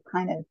that is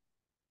kind of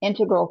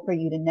integral for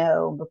you to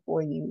know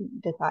before you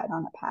decide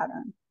on a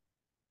pattern.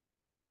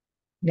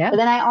 Yeah. But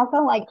then I also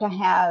like to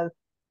have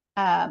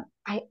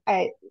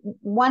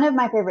one of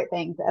my favorite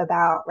things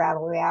about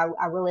Ravelry,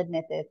 I will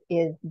admit this,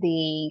 is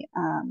the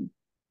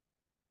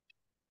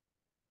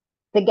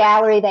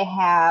gallery they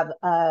have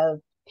of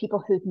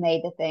people who've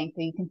made the thing,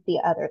 so you can see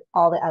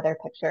all the other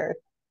pictures.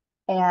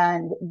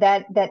 And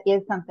that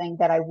is something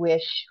that I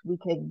wish we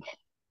could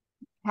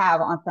have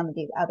on some of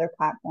these other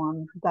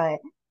platforms. But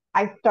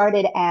I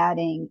started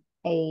adding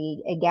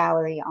a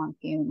gallery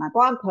onto my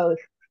blog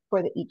post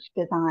for each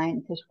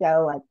design to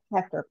show like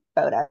tester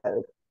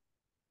photos.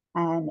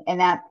 And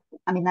that's,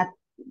 I mean, that's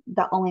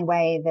the only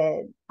way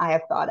that I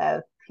have thought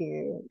of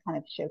to kind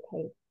of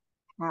showcase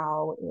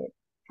how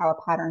how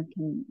a pattern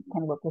can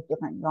look with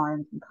different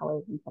yarns and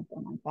colors and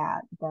something like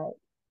that. But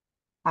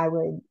I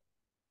would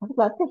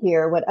love to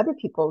hear what other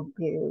people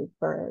do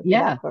for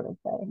Yeah. that sort of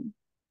thing.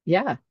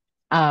 Yeah.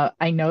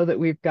 I know that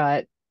we've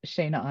got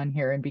Shayna on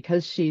here, and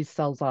because she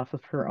sells off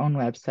of her own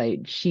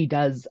website, she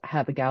does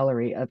have a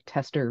gallery of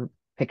tester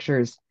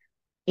pictures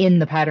in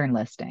the pattern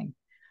listing.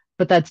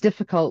 But that's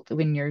difficult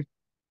when you're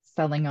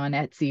selling on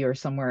Etsy or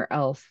somewhere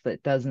else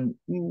that doesn't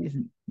Mm.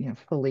 isn't,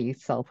 fully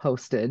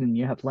self-hosted, and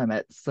you have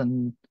limits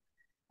and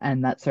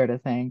that sort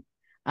of thing.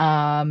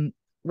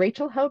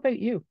 Rachel, how about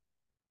you?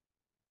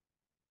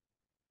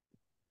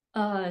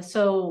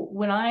 So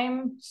when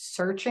I'm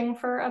searching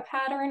for a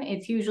pattern,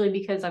 it's usually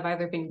because I've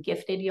either been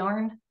gifted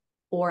yarn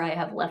or I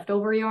have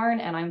leftover yarn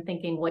and I'm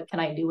thinking, what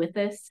can I do with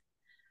this?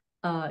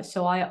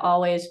 So I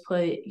always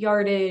put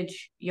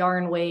yardage,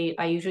 yarn weight.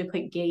 I usually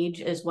put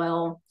gauge as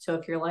well. So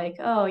if you're like,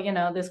 oh,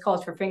 this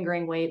calls for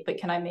fingering weight, but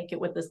can I make it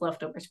with this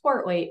leftover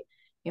sport weight?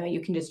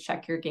 You can just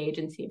check your gauge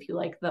and see if you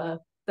like the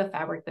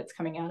fabric that's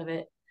coming out of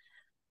it.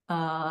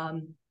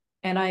 And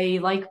I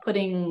like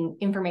putting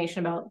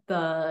information about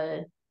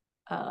the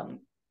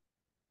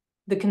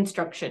the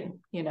construction,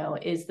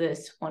 is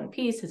this one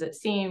piece? Is it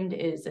seamed?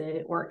 Is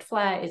it worked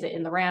flat? Is it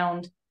in the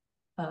round?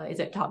 Is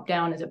it top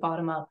down? Is it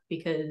bottom up?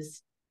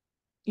 Because,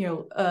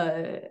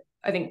 I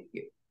think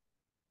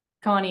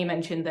Connie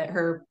mentioned that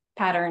her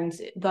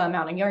patterns, the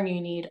amount of yarn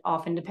you need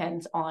often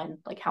depends on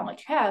like how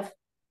much you have,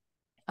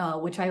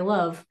 which I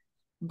love.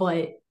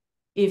 But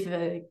if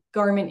a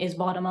garment is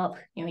bottom up,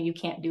 you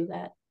can't do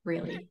that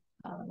really.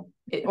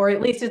 Or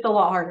at least it's a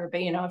lot harder.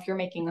 But, if you're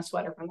making a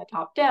sweater from the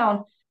top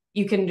down,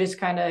 you can just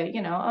kind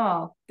of,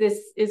 oh, this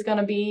is going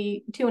to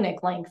be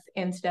tunic length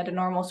instead of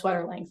normal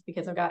sweater length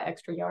because I've got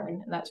extra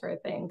yarn and that sort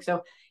of thing.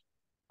 So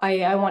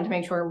I want to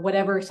make sure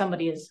whatever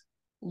somebody is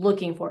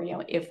looking for,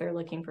 if they're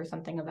looking for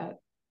something of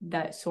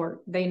that sort,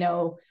 they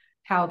know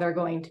how they're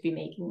going to be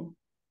making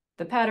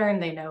the pattern.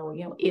 They know,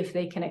 if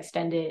they can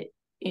extend it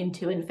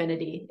into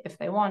infinity if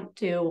they want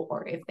to,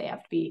 or if they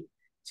have to be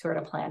sort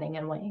of planning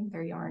and weighing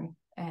their yarn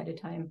ahead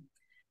of time.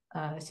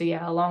 So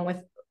yeah, along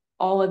with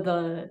all of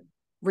the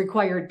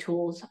required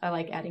tools, I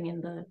like adding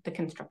in the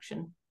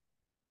construction.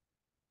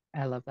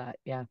 I love that.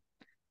 Yeah.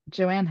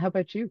 Joanne, how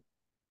about you?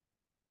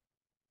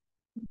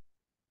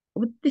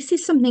 Well, this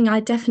is something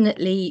I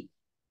definitely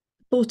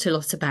thought a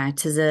lot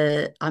about.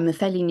 I'm a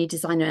fairly new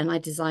designer, and I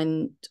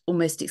designed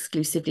almost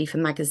exclusively for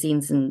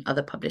magazines and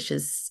other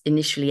publishers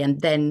initially, and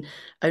then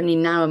only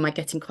now am I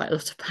getting quite a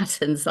lot of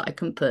patterns that I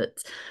can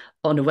put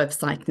on a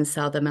website and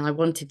sell them. And I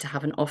wanted to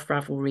have an off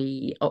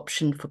Ravelry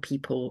option for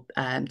people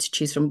to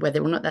choose from,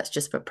 whether or not that's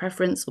just for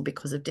preference or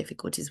because of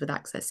difficulties with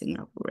accessing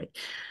Ravelry.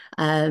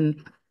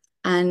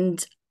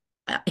 And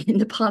in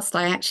the past,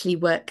 I actually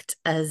worked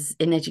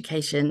in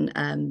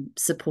education,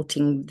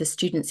 supporting the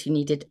students who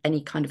needed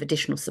any kind of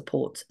additional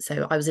support.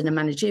 So I was in a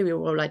managerial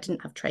role. I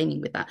didn't have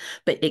training with that,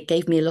 but it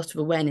gave me a lot of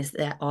awareness.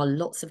 There are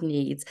lots of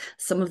needs.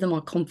 Some of them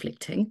are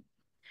conflicting.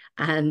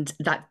 And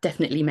that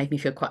definitely made me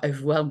feel quite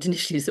overwhelmed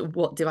initially. So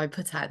what do I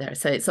put out there?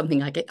 So it's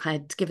something I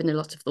had given a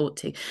lot of thought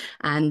to.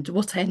 And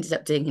what I ended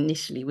up doing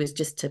initially was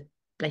just to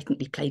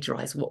blatantly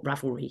plagiarize what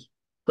Ravelry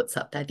puts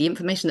up there. The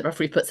information that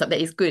Ravelry puts up there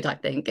is good, I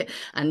think,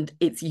 and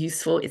it's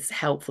useful, it's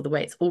helpful. The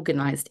way it's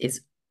organized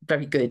is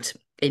very good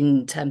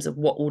in terms of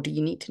what order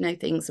you need to know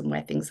things and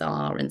where things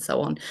are and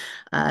so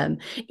on.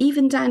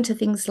 Even down to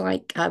things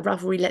like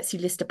Ravelry lets you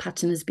list a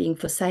pattern as being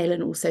for sale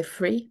and also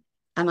free.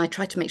 And I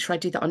try to make sure I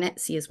do that on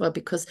Etsy as well,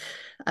 because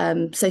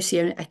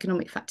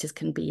socioeconomic factors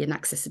can be an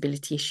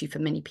accessibility issue for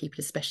many people,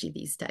 especially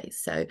these days.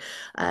 So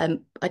I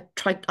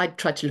tried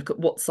to look at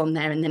what's on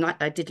there, and then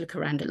I did look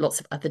around at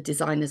lots of other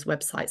designers'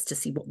 websites to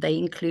see what they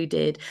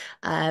included.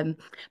 But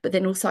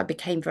then also I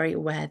became very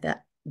aware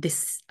that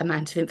this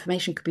amount of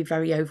information could be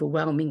very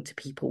overwhelming to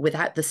people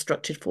without the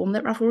structured form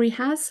that Ravelry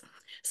has.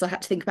 So I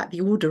had to think about the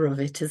order of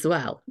it as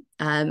well,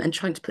 and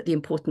trying to put the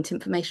important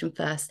information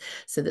first,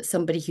 so that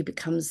somebody who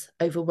becomes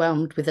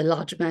overwhelmed with a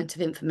large amount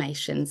of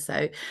information,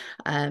 so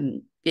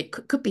it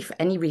could be for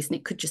any reason.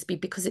 It could just be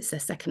because it's their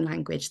second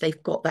language.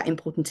 They've got that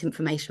important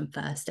information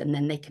first, and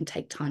then they can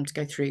take time to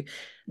go through.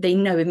 They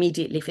know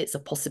immediately if it's a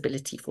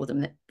possibility for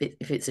them, that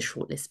if it's a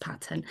shortlist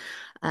pattern.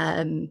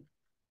 And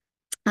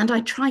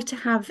I try to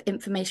have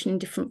information in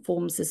different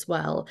forms as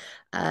well.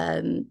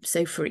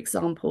 So for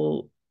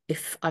example,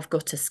 if I've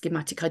got a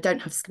schematic, I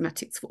don't have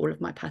schematics for all of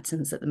my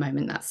patterns at the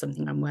moment. That's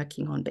something I'm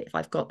working on. But if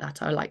I've got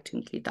that, I like to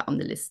include that on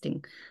the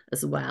listing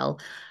as well,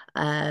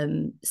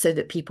 so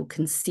that people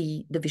can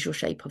see the visual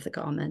shape of the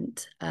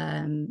garment,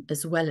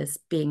 as well as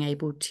being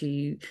able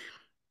to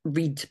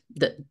read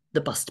that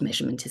the bust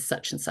measurement is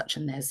such and such,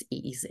 and there's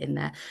ease in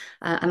there.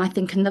 And I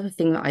think another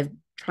thing that I've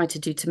tried to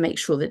do to make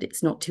sure that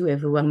it's not too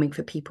overwhelming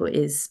for people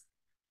is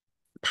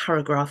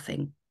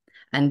paragraphing,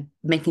 and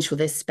making sure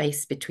there's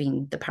space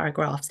between the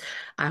paragraphs,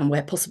 and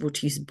where possible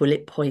to use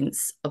bullet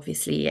points.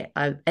 Obviously,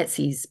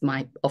 Etsy's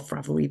my off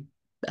Ravelry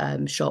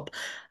shop,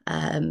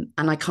 and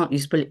I can't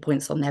use bullet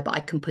points on there, but I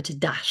can put a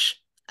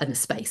dash and a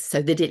space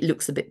so that it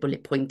looks a bit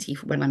bullet pointy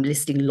when I'm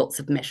listing lots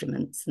of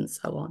measurements and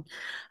so on.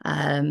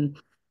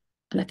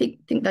 And I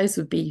think those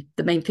would be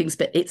the main things,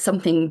 but it's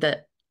something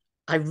that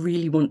I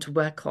really want to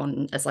work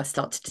on as I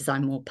start to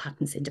design more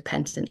patterns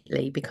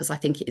independently, because I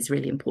think it is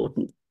really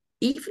important,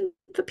 even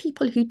for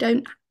people who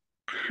don't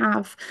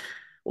have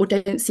or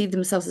don't see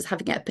themselves as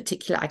having a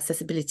particular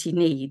accessibility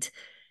need.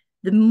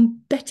 The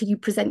better you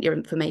present your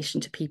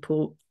information to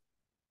people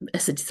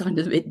as a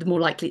designer, the more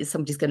likely it is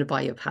somebody's going to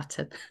buy your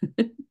pattern.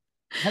 So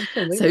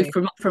Absolutely.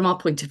 from our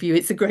point of view,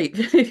 it's a great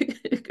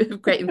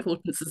great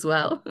importance as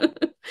well.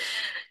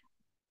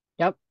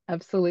 Yep,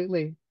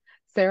 absolutely.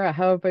 Sarah,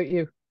 how about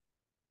you?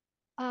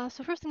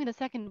 So first I'm going to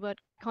second what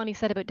Connie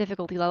said about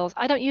difficulty levels.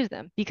 I don't use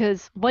them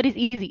because what is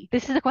easy?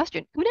 This is a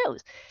question. Who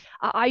knows?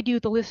 I do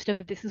the list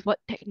of this is what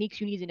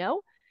techniques you need to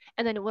know.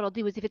 And then what I'll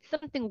do is if it's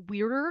something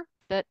weirder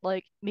that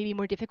like maybe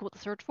more difficult to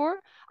search for,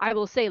 I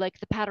will say like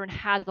the pattern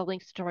has a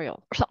linked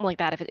tutorial or something like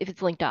that if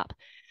it's linked up.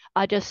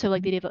 Just so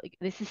like like,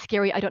 this is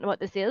scary. I don't know what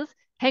this is.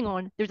 Hang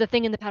on. There's a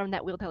thing in the pattern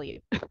that will tell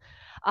you.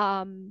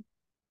 um,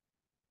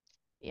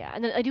 yeah,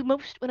 and then I do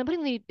most when I'm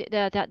putting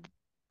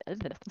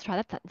let's try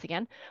that sentence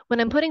again. When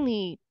I'm putting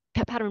the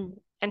pattern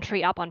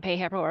entry up on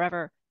PayHip or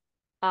wherever,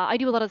 I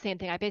do a lot of the same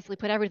thing. I basically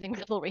put everything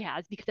Ravelry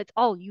has because it's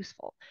all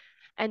useful.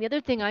 And the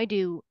other thing I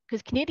do,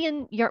 because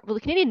the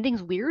Canadian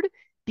thing's weird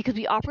because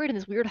we operate in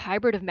this weird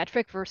hybrid of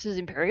metric versus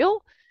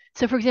imperial.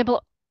 So, for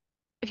example,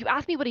 if you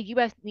ask me what a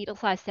US needle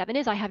size 7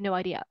 is, I have no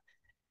idea.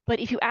 But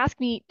if you ask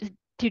me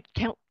to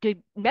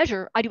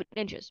measure, I do it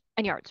in inches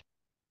and yards.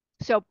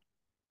 So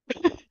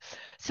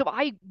so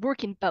I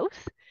work in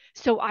both.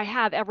 So I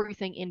have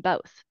everything in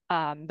both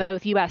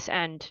US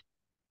and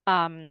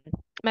um,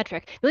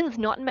 metric. The thing that's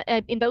not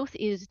in both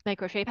is my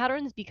crochet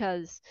patterns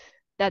because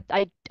that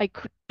I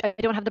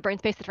don't have the brain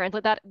space to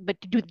translate that, but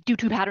to do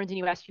two patterns in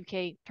US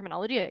UK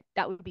terminology,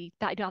 that would be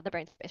that I don't have the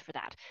brain space for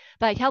that.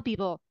 But I tell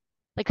people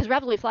like because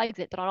Ravelry flags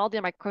it that on all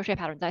the my crochet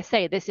patterns I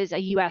say this is a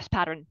US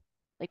pattern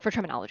like for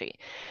terminology,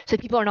 so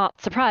people are not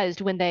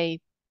surprised when they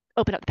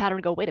open up the pattern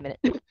and go wait a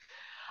minute.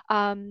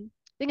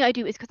 Thing I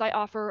do is because I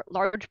offer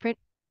large print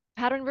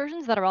pattern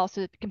versions that are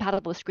also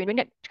compatible with screen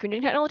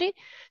reading technology.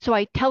 So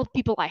I tell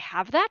people I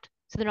have that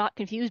so they're not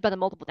confused by the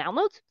multiple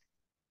downloads.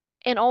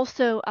 And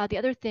also the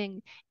other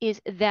thing is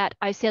that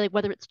I say like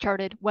whether it's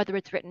charted, whether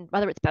it's written,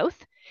 whether it's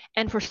both.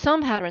 And for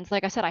some patterns,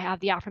 like I said, I have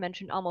the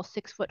aforementioned almost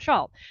 6-foot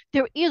shawl.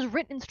 There is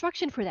written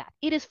instruction for that.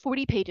 It is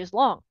 40 pages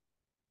long.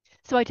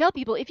 So I tell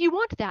people if you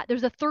want that,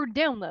 there's a third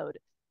download.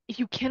 If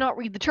you cannot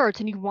read the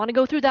charts and you want to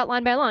go through that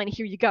line by line,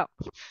 here you go.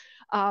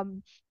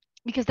 Um,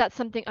 because that's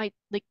something I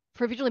like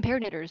for visually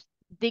impaired knitters,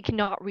 they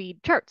cannot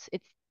read charts.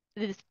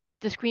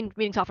 The screen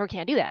reading software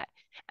can't do that.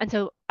 And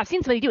so I've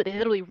seen somebody do it. They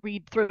literally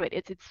read through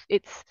it.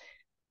 It's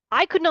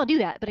I could not do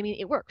that, but I mean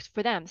it works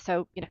for them.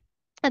 So,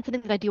 that's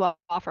something that I do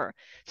offer.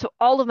 So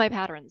all of my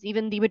patterns,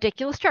 even the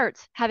ridiculous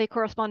charts, have a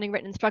corresponding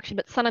written instruction,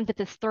 but sometimes it's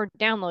this third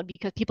download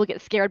because people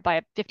get scared by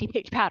a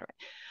 50-page pattern.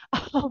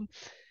 Um,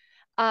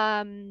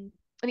 um,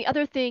 and the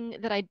other thing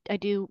that I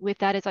do with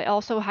that is I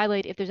also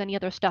highlight if there's any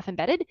other stuff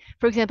embedded.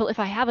 For example, if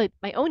I have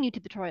my own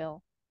YouTube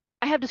tutorial,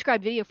 I have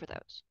described video for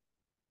those,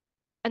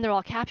 and they're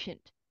all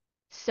captioned.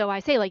 So I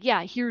say like,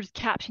 yeah, here's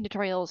caption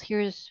tutorials.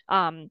 Here's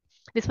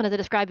this one is a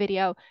described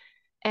video.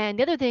 And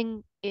the other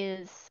thing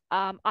is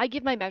I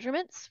give my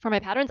measurements for my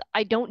patterns.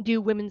 I don't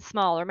do women's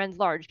small or men's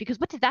large because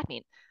what does that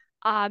mean?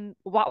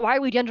 Why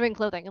are we gendering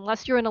clothing?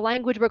 Unless you're in a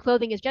language where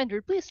clothing is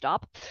gendered, please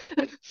stop.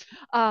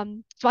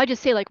 So I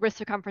just say like wrist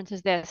circumference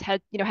is this,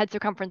 head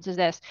circumference is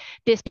this.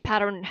 This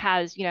pattern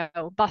has,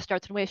 bust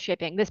darts and waist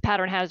shaping. This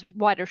pattern has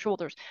wider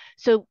shoulders.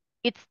 So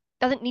it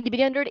doesn't need to be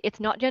gendered. It's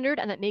not gendered,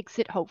 and that makes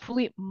it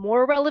hopefully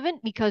more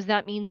relevant because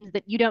that means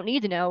that you don't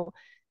need to know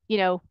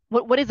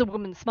what is a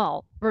woman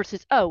small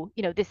versus,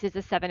 this is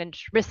a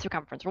 7-inch wrist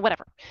circumference or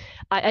whatever.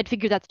 I'd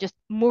figure that's just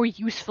more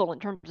useful in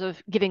terms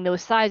of giving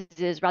those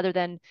sizes rather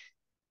than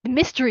the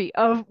mystery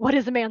of what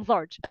is a man's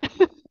large.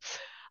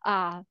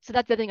 So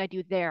that's the thing I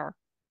do there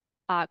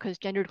because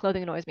gendered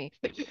clothing annoys me.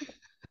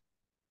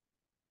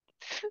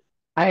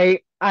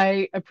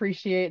 I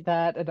appreciate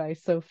that, and I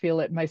so feel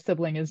it. My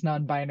sibling is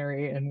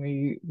non-binary, and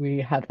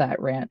we have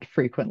that rant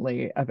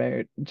frequently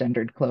about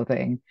gendered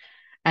clothing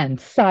and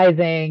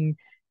sizing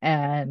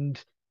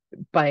and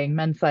buying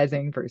men's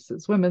sizing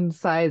versus women's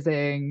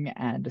sizing,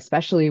 and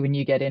especially when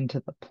you get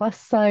into the plus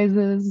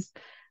sizes,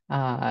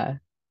 uh,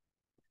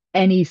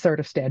 any sort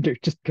of standard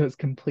just goes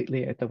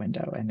completely out the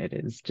window, and it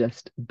is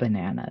just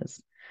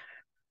bananas.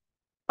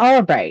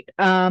 All right.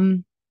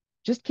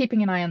 Just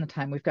keeping an eye on the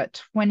time. We've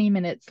got 20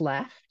 minutes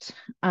left.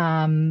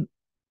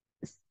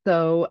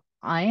 So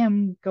I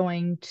am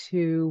going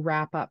to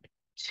wrap up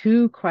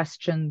two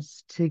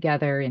questions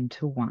together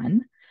into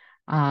one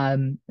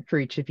for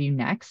each of you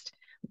next.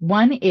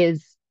 One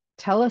is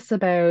tell us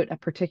about a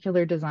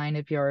particular design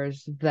of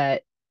yours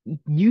that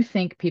you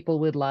think people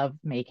would love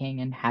making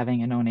and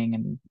having and owning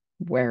and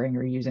wearing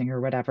or using or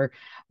whatever,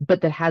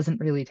 but that hasn't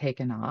really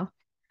taken off.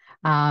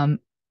 Um,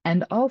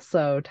 and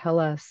also tell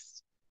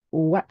us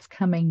what's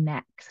coming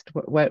next.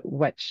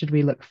 What should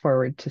we look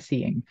forward to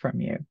seeing from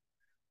you?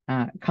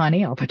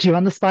 Connie, I'll put you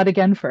on the spot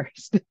again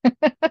first.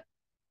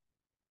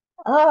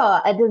 Oh,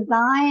 a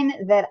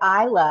design that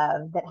I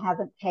love that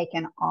hasn't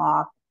taken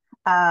off.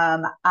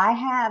 I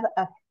have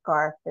a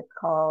scarf that's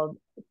called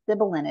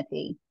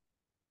Sibyllinity,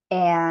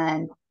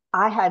 and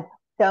I had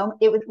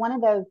it was one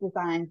of those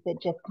designs that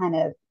just kind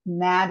of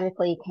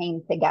magically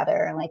came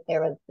together. Like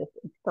there was this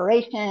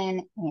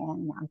inspiration,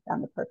 and I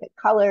found the perfect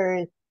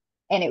colors,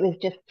 and it was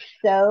just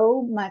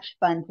so much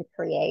fun to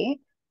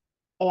create.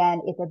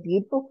 And it's a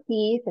beautiful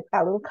piece. It's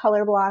got a little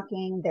color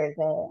blocking. There's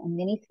a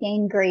mini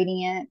skein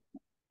gradient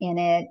in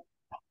it,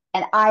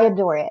 and I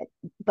adore it.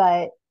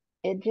 But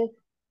it just,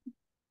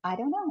 I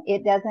don't know,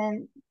 it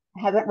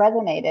hasn't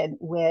resonated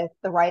with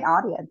the right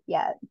audience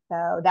yet.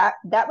 So that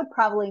would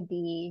probably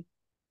be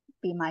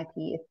my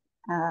piece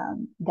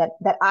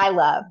that I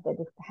love that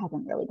just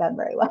hasn't really done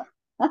very well.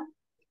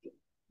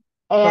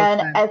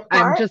 And as I'm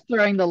far just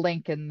throwing the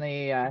link in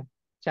the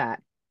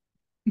chat.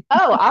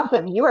 oh,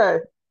 awesome, you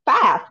were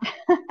fast.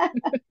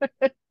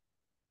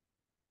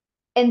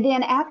 And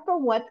then as for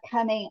what's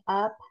coming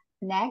up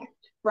next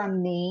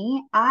from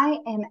me,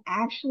 I've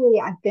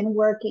been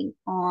working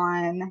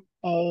on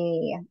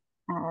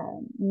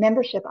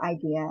membership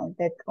idea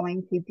that's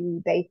going to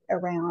be based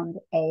around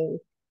a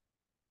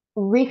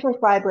resource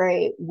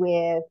library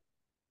with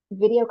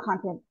video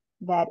content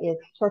that is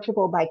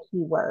searchable by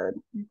keyword.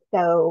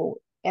 So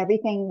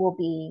everything will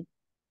be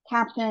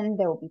captioned,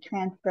 there will be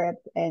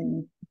transcripts,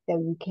 and so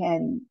you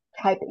can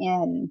type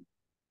in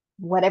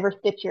whatever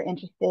stitch you're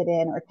interested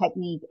in or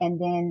technique, and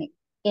then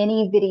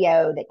any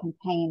video that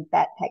contains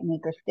that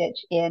technique or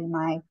stitch in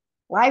my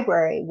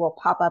library will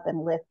pop up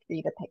and list for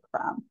you to pick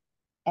from.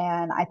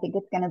 And I think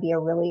it's going to be a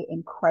really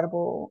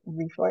incredible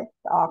resource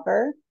to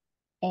offer.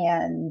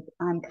 And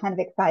I'm kind of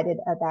excited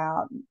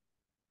about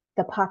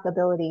the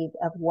possibilities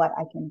of what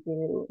I can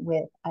do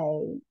with a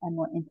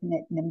more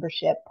intimate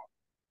membership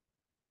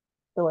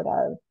sort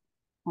of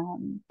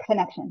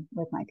connection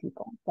with my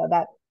people. So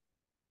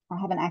I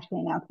haven't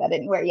actually announced that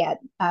anywhere yet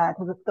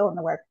because it's still in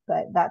the works,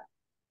 but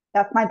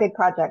that's my big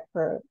project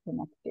for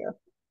next year.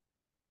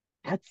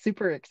 That's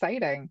super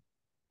exciting.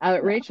 Yeah.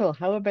 Rachel,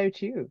 how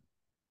about you?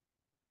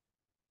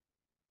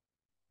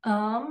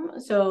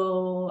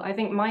 So I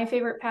think my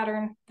favorite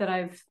pattern that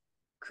I've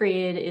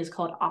created is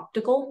called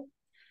optical.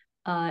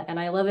 And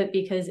I love it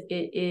because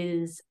it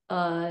is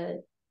a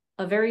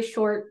very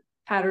short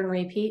pattern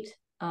repeat.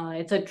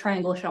 It's a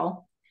triangle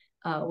shawl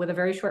with a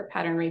very short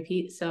pattern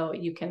repeat. So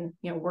you can,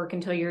 work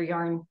until your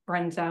yarn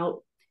runs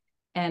out.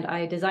 And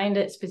I designed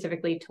it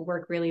specifically to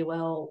work really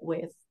well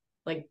with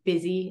like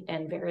busy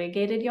and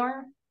variegated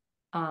yarn.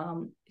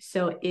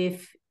 So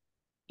if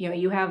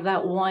you have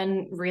that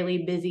one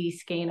really busy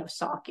skein of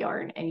sock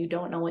yarn and you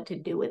don't know what to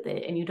do with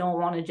it and you don't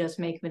want to just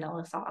make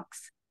vanilla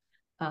socks,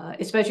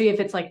 especially if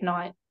it's like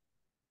not,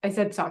 I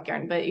said sock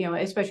yarn, but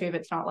especially if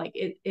it's not like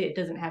it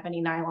doesn't have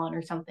any nylon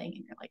or something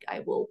and you're like,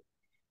 I will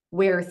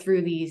wear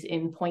through these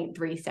in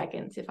 0.3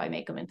 seconds if I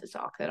make them into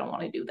socks. I don't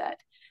want to do that.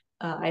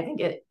 I think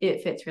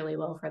it fits really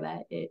well for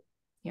that.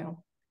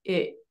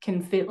 It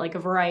can fit like a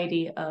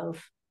variety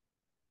of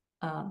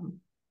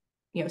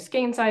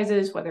skein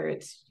sizes, whether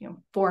it's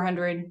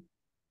 400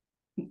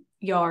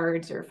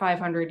 yards or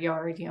 500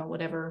 yards,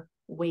 whatever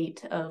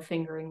weight of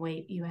fingering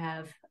weight you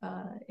have.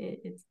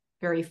 It's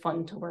very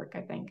fun to work,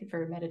 I think. It's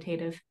very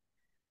meditative.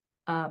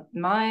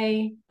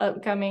 My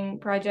upcoming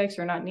projects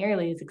are not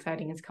nearly as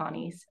exciting as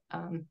Connie's.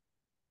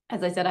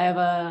 As I said, I have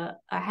a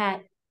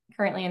hat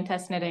currently in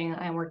test knitting.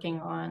 I'm working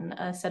on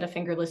a set of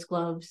fingerless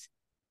gloves.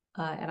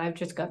 And I've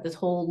just got this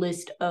whole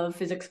list of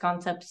physics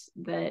concepts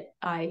that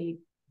I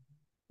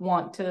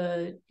want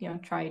to,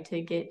 try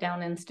to get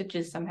down in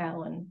stitches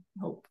somehow and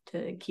hope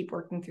to keep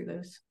working through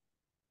those.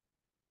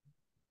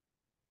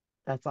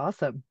 That's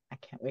awesome. I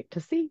can't wait to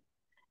see.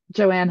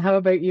 Joanne, how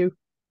about you?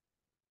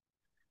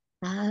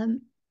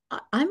 I'm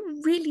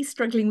really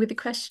struggling with the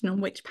question on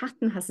which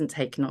pattern hasn't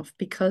taken off,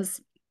 because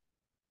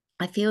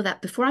I feel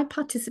that before I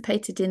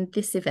participated in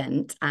this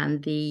event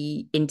and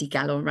the Indie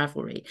Gala and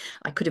Ravelry,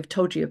 I could have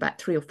told you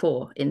about 3 or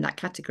 4 in that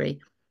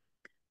category.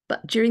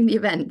 But during the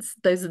events,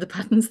 those are the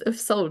patterns that have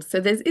sold. So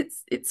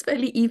it's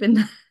fairly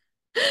even.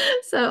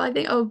 So I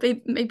think,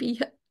 maybe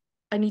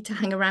I need to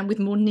hang around with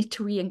more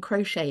knittery and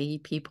crochet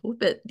people,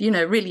 but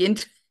really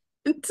into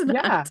that.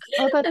 Yeah.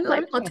 Oh, that's and so like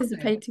interesting.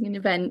 participating in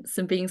events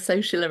and being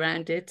social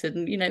around it,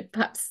 and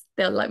perhaps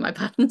they'll like my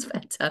patterns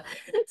better.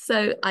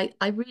 So I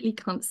really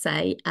can't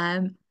say.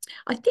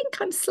 I think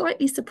I'm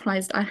slightly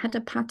surprised. I had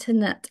a pattern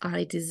that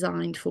I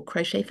designed for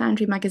Crochet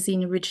Foundry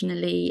magazine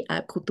originally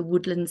called the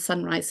Woodland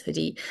Sunrise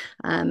Hoodie.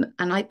 And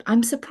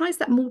I'm surprised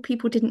that more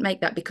people didn't make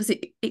that, because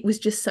it was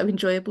just so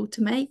enjoyable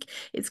to make.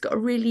 It's got a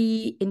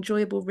really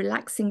enjoyable,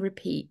 relaxing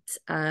repeat.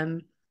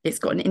 It's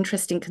got an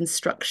interesting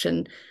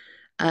construction.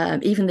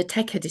 Even the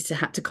tech editor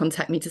had to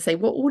contact me to say,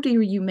 what order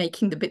are you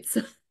making the bits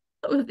of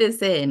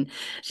this in?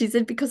 She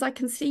said, because I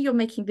can see you're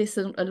making this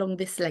along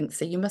this length,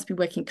 so you must be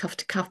working cuff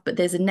to cuff, but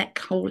there's a neck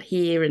hole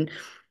here and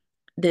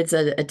there's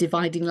a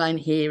dividing line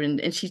here,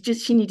 and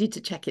she needed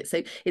to check it.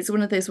 So it's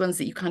one of those ones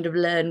that you kind of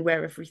learn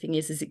where everything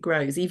is as it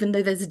grows, even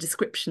though there's a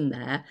description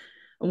there.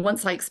 And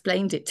once I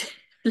explained it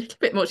a little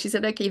bit more, she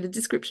said, okay, the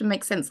description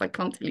makes sense, I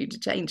can't tell you to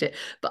change it,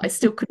 but I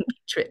still couldn't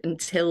picture it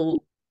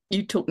until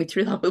you talked me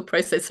through the whole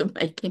process of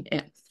making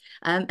it.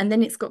 And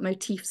then it's got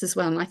motifs as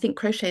well. And I think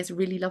crocheters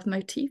really love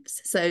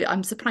motifs. So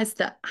I'm surprised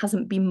that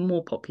hasn't been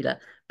more popular,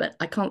 but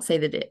I can't say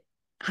that it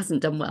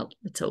hasn't done well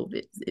at all.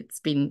 It's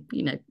been,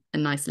 a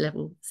nice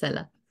level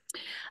seller.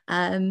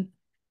 I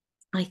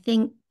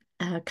think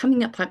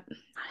coming up,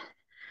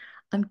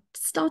 I'm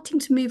starting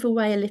to move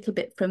away a little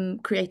bit from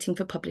creating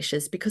for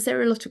publishers, because there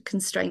are a lot of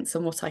constraints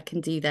on what I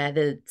can do there,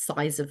 the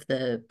size of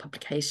the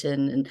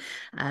publication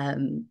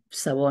and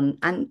so on.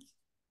 And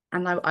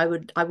I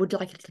would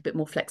like a little bit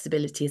more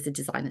flexibility as a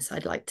designer, so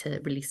I'd like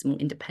to release more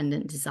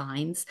independent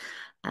designs.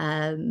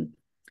 I've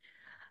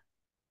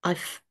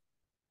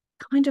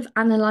kind of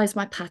analysed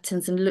my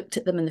patterns and looked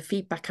at them and the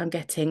feedback I'm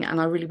getting, and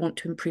I really want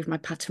to improve my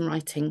pattern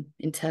writing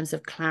in terms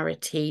of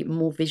clarity,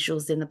 more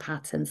visuals in the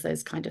patterns,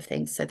 those kind of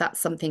things. So that's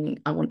something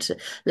I want to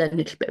learn a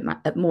little bit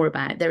more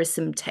about. There are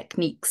some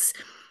techniques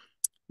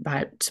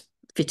about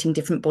fitting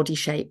different body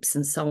shapes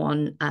and so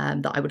on,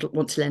 that I would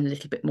want to learn a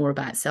little bit more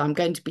about. So I'm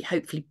going to be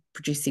hopefully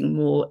producing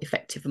more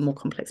effective and more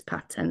complex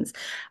patterns.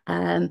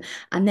 And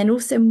then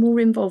also more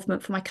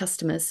involvement for my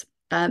customers.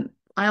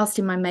 I asked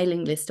in my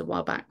mailing list a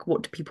while back,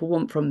 what do people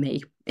want from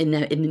me in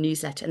the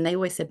newsletter? And they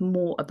always said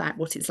more about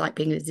what it's like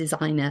being a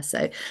designer.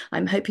 So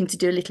I'm hoping to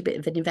do a little bit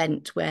of an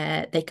event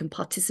where they can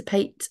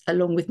participate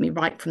along with me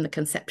right from the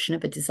conception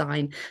of a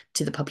design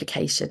to the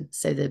publication.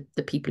 So the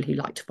people who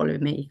like to follow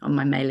me on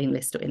my mailing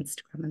list or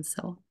Instagram and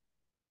so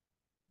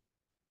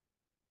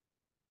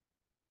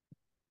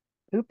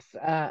on. Oops,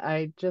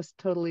 I just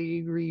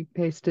totally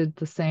repasted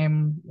the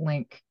same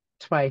link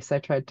twice. I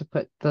tried to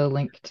put the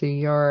link to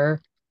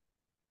your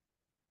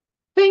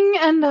thing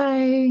and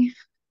I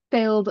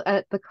failed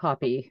at the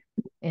copy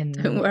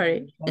Don't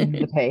worry. in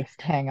the paste.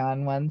 Hang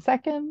on 1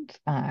 second.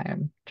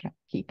 I'm trying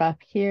to keep up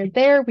here.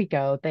 There we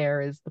go.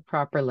 There is the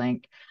proper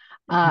link.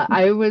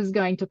 I was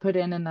going to put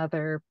in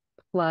another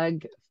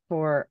plug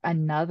for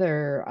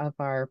another of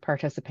our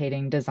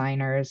participating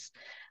designers.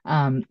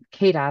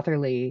 Kate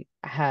Atherley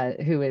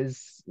who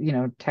is,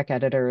 tech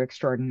editor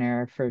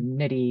extraordinaire for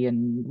Knitty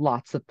and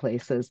lots of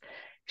places.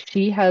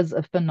 She has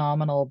a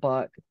phenomenal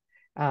book.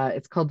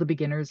 It's called The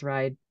Beginner's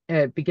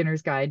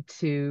Guide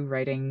to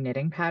Writing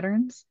Knitting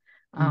Patterns.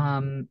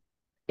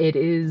 It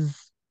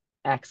is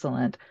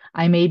excellent.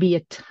 I may be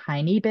a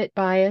tiny bit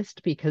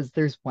biased because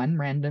there's one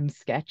random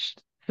sketch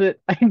that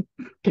I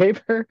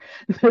gave her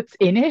that's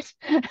in it.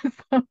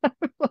 So I'm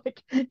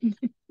like a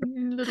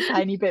little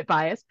tiny bit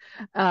biased.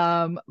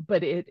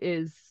 But it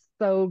is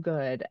so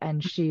good,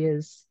 and she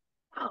is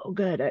so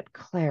good at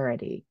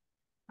clarity.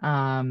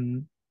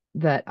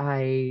 That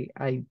I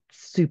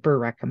super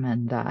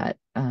recommend that.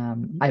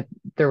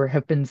 There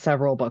have been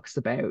several books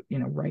about,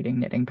 writing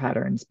knitting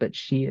patterns, but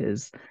she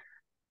is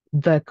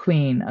the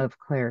queen of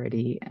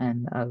clarity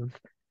and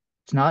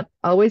it's not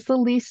always the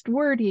least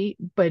wordy,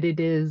 but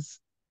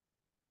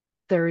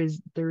there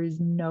is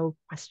no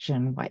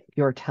question what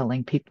you're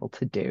telling people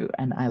to do.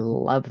 And I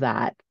love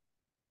that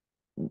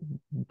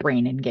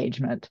brain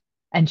engagement.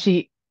 And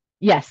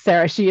yes,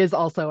 Sarah, she is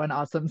also an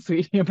awesome,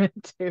 sweet human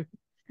too,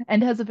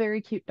 and has a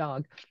very cute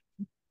dog.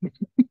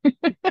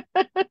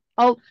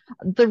 All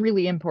the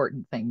really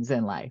important things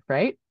in life,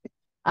 right?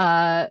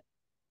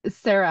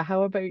 Sarah,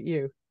 how about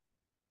you?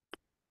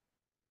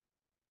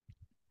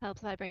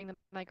 Helps I bring the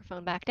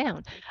microphone back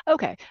down.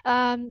 Okay,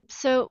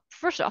 so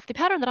first off, the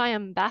pattern that I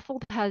am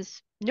baffled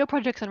has no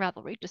projects on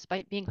Ravelry,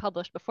 despite being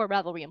published before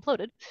Ravelry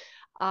imploded.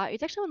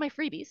 It's actually one of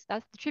my freebies.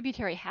 That's the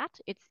tributary hat.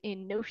 It's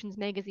in Notions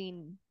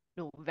magazine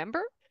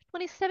November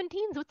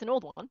 2017, so it's an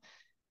old one.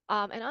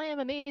 And I am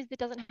amazed it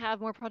doesn't have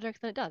more projects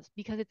than it does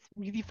because it's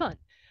really fun.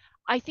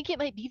 I think it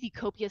might be the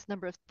copious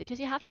number of stitches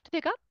you have to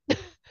pick up,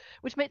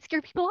 which might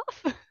scare people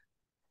off.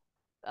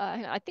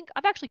 I think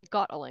I've actually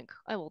got a link.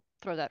 I will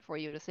throw that for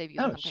you to save you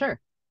the Oh, hunting. sure.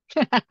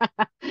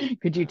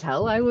 Could you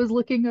tell I was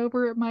looking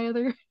over at my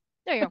other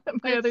There you go.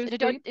 my other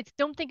screen?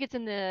 Don't think it's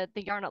in the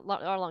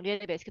Yarnalong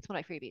database. It's one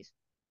of my freebies.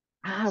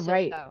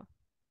 Right.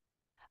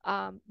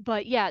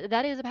 But yeah,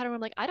 that is a pattern where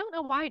I'm like, I don't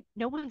know why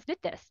no one's did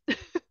this.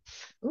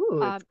 Ooh,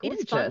 it's It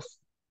is fun. gorgeous.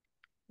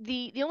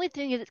 The only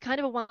thing is it's kind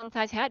of a one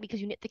size hat because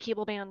you knit the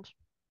cable band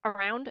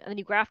around and then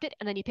you graft it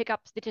and then you pick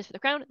up stitches for the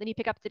crown, then you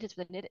pick up stitches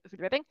for the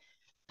ribbing.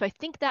 So I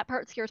think that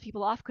part scares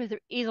people off because there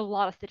is a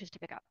lot of stitches to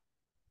pick up.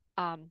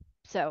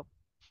 So,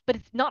 but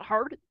it's not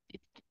hard.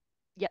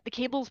 Yeah, the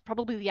cable's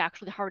probably the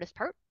actually hardest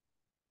part.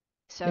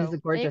 It is a So there you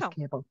gorgeous go.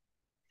 cable.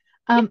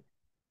 Yeah.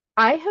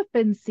 I have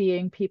been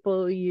seeing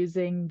people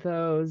using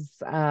those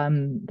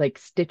like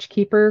stitch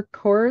keeper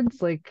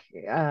cords, like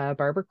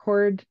barber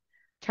cord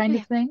Oh kind of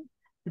yeah. thing,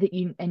 that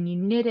you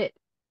knit it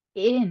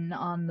in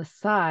on the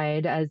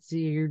side as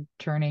you're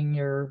turning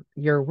your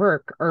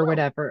work or Oh,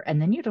 whatever,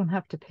 and then you don't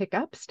have to pick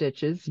up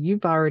stitches.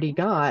 You've already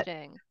got,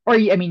 interesting. or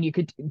I mean, you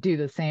could do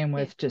the same Yeah.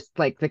 with just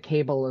like the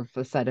cable of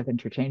a set of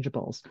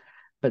interchangeables.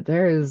 But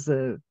there is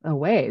a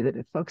way that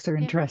if folks are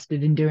Yeah.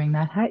 interested in doing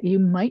that, you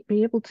might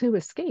be able to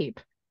escape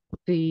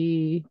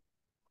the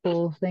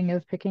whole thing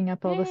of picking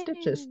up all the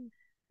stitches.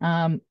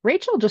 Yay.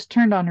 Rachel just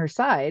turned on her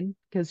side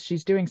because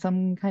she's doing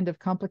some kind of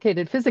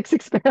complicated physics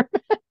experiment.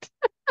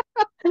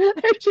 There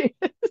she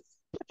is.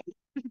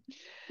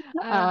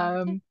 Yeah.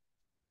 Um,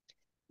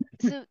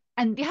 So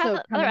and the so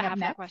other coming up half of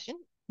that next, question.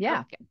 Oh,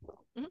 yeah.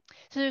 yeah.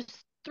 So there's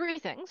three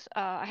things.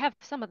 I have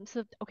some of them.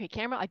 So okay,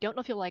 camera. I don't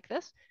know if you'll like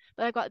this,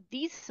 but I've got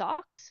these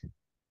socks.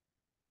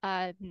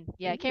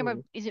 Yeah, camera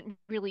Ooh. isn't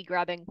really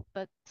grabbing,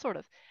 but sort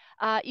of.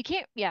 You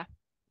can't. Yeah,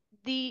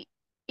 the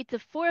it's a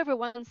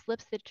 4/1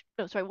 slip stitch.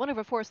 No, sorry,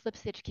 1/4 slip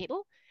stitch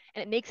cable,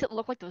 and it makes it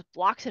look like those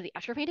blocks of the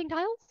Escher painting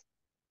tiles.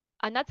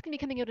 And that's gonna be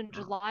coming out in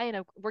July, and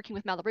I'm working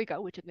with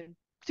Malabrico, which I've been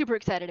super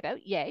excited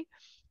about. Yay!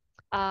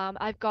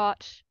 I've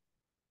got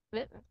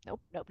nope,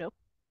 nope, nope.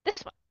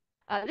 This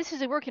one. This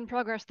is a work in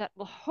progress that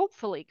will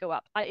hopefully go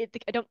up. I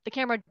don't. The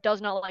camera does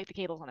not like the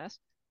cables on this.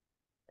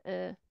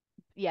 Uh,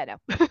 yeah, no.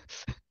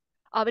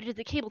 But it is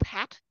a cabled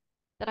hat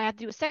that I have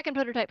to do a second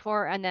prototype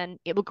for, and then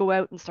it will go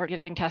out and start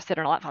getting tested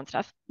and all that fun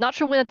stuff. Not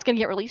sure when it's going to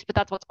get released, but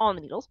that's what's on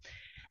the needles.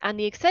 And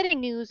the exciting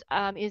news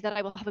is that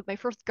I will have my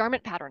first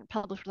garment pattern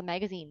published for the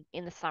magazine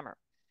in the summer.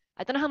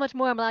 I don't know how much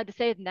more I'm allowed to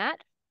say than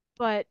that,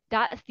 but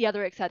that's the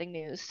other exciting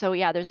news. So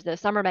yeah, there's the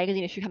summer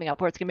magazine issue coming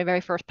up where it's going to be my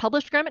very first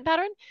published garment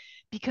pattern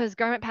because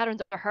garment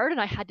patterns are hard and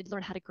I had to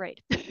learn how to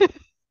grade. So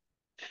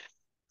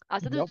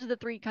Yep. those are the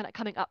three kind of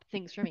coming up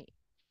things for me.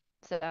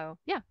 So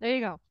yeah, there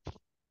you go.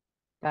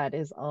 That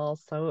is all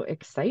so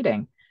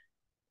exciting.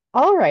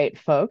 All right,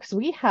 folks,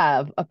 we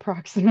have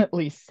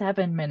approximately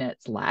 7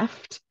 minutes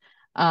left.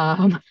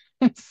 Um,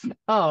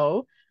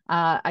 so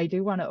I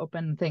do want to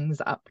open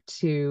things up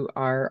to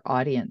our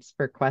audience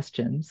for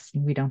questions.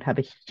 We don't have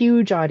a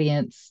huge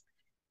audience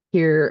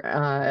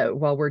here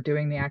while we're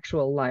doing the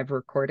actual live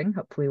recording.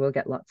 Hopefully, we'll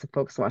get lots of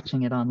folks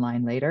watching it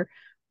online later.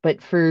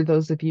 But for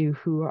those of you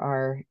who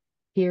are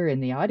here in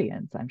the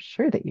audience, I'm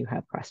sure that you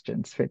have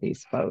questions for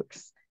these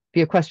folks. If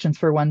you have questions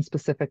for one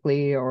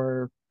specifically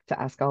or to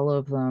ask all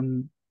of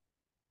them,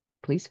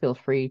 please feel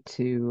free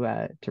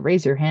to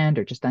raise your hand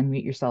or just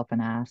unmute yourself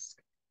and ask.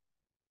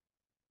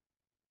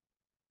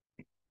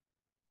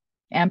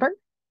 Amber?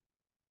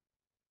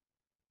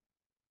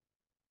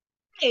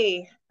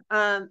 Hey,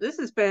 this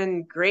has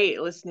been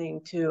great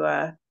listening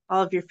to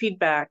all of your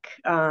feedback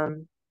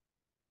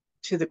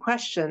to the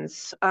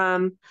questions.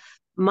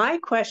 My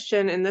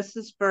question, and this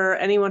is for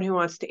anyone who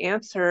wants to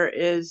answer,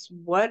 is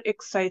what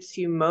excites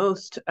you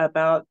most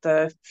about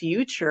the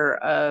future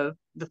of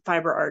the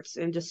fiber arts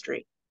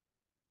industry?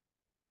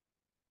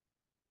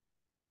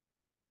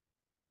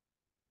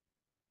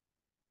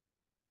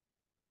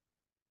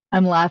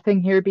 I'm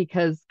laughing here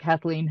because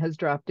Kathleen has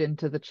dropped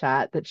into the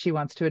chat that she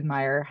wants to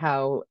admire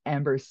how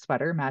Amber's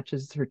sweater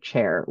matches her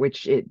chair,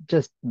 which it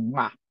just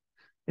wow,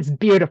 is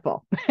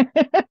beautiful.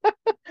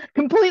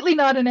 Completely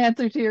not an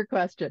answer to your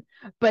question.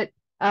 But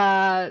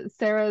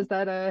Sarah, is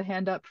that a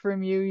hand up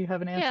from you? You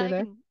have an Yeah, answer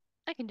there?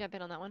 I can jump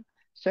in on that one.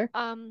 Sure.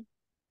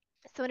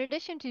 So in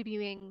addition to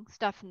viewing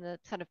stuff in the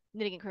sort of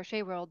knitting and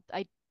crochet world,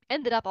 I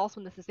ended up also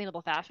in the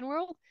sustainable fashion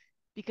world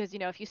because, you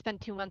know, if you spend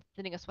 2 months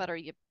knitting a sweater,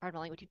 you, pardon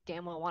my language, you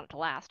damn well want it to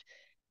last.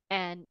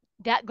 And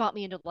that got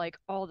me into like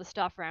all the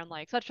stuff around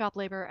like sweatshop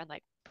labor and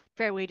like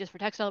fair wages for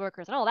textile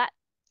workers and all that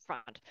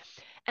front.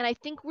 And I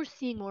think we're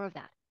seeing more of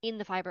that in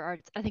the fiber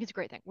arts. I think it's a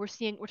great thing. We're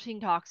seeing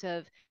talks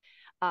of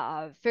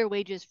fair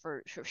wages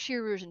for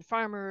shearers and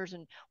farmers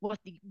and what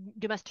the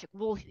domestic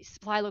wool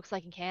supply looks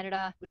like in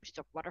Canada, which is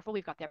so wonderful.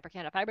 We've got the Upper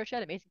Canada Fiber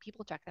Shed, amazing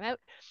people, check them out.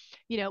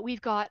 You know,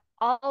 we've got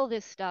all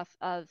this stuff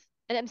of,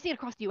 and I'm seeing it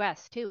across the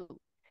US too.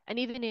 And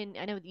even in,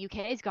 I know the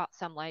UK's got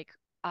some like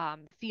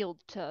field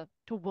to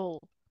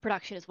wool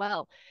production as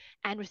well.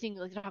 And we're seeing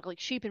like talk like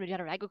sheep and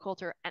regenerative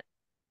agriculture, and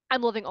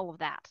I'm loving all of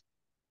that.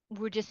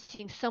 We're just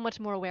seeing so much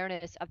more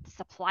awareness of the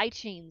supply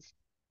chains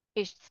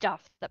ish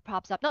stuff that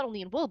pops up not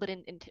only in wool but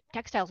in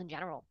textiles in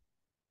general.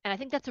 And I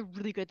think that's a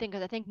really good thing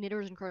because I think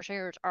knitters and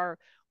crocheters are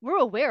we're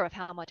aware of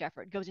how much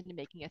effort goes into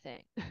making a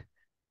thing.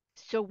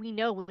 So we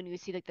know when you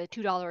see like the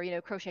 $2, you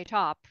know, crochet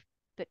top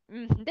that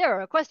there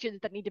are questions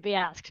that need to be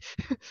asked.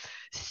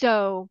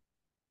 So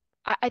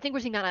I think we're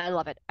seeing that and I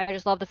love it. I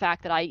just love the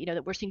fact that you know,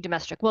 that we're seeing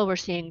domestic wool, we're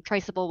seeing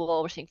traceable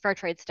wool, we're seeing fair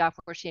trade stuff,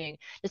 we're seeing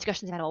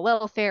discussions of animal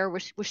welfare, we're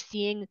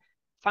seeing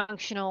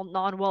functional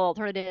non-wool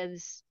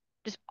alternatives,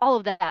 just all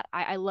of that.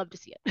 I love to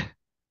see it.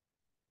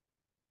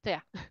 So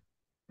yeah.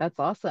 That's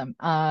awesome.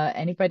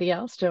 Anybody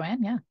else?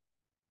 Joanne? Yeah.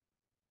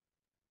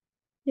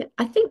 Yeah,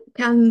 I think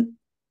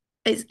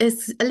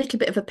it's a little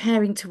bit of a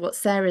pairing to what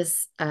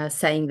Sarah's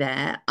saying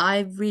there. I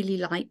really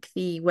like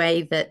the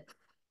way that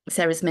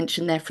Sarah's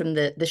mentioned there from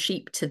the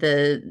sheep to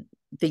the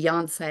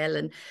yarn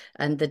sale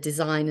and the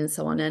design and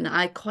so on. And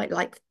I quite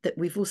like that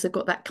we've also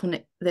got that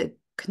the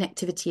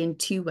connectivity in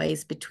two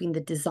ways between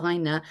the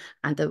designer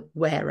and the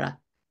wearer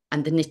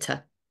and the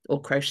knitter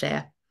or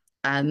crocheter.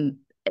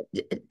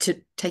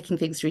 To taking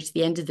things through to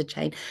the end of the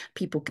chain,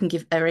 people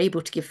are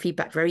able to give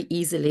feedback very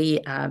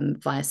easily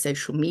via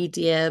social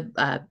media,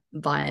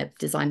 via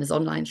designers'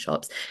 online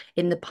shops.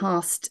 In the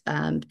past,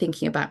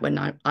 thinking about when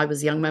I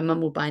was young, my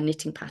mum would buy a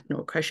knitting pattern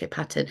or a crochet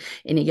pattern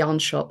in a yarn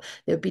shop.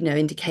 There would be no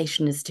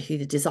indication as to who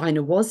the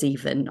designer was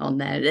even on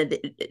there.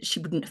 She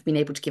wouldn't have been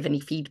able to give any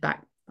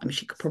feedback. I mean,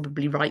 she could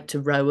probably write to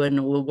Rowan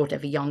or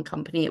whatever yarn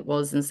company it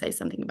was and say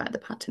something about the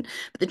pattern.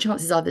 But the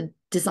chances are the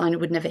designer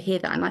would never hear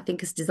that. And I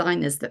think as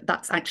designers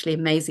that's actually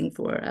amazing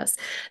for us,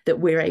 that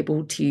we're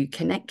able to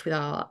connect with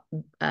our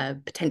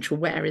potential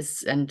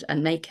wearers and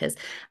makers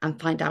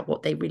and find out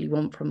what they really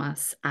want from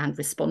us and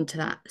respond to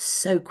that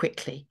so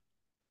quickly.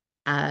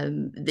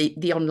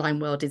 The online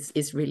world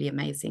is really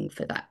amazing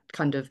for that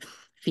kind of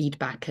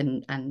feedback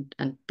and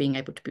being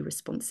able to be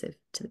responsive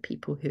to the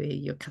people who are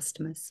your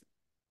customers.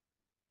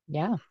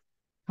 Yeah.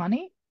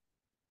 Connie?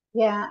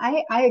 Yeah,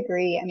 I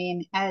agree. I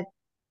mean, as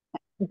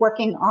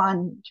working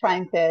on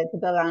trying to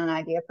build on an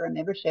idea for a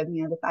membership,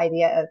 you know, this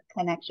idea of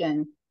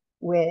connection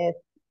with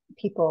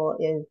people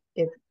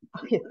is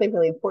obviously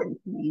really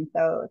important to me.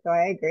 So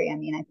I agree. I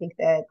mean, I think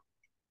that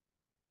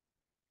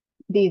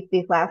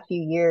these last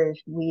few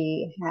years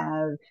we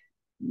have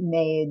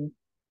made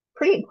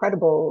pretty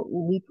incredible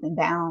leaps and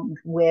bounds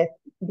with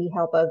the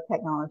help of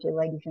technology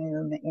like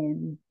Zoom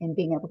in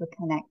being able to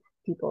connect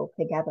people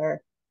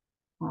together.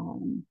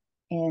 And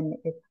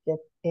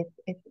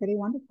it's pretty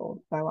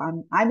wonderful.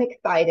 So I'm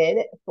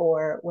excited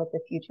for what the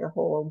future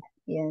holds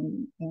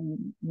in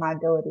my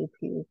ability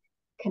to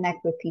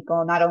connect with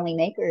people, not only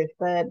makers,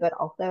 but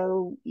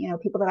also,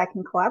 people that I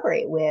can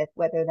collaborate with,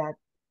 whether that's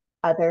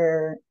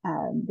other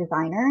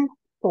designers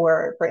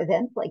for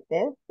events like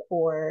this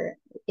or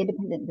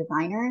independent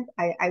designers.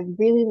 I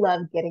really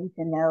love getting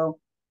to know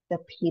the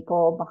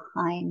people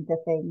behind the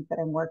things that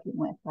I'm working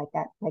with, like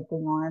the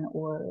yarn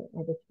or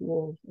the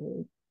tools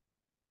or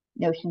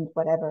notions,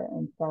 whatever.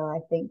 And so I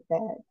think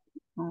that,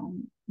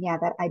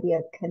 that idea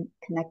of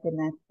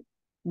connectedness,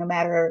 no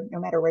matter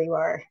where you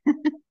are,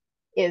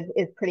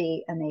 is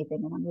pretty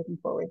amazing. And I'm looking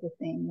forward to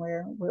seeing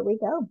where we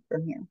go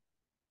from here.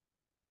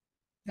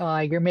 Oh,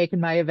 you're making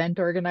my event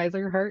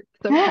organizer heart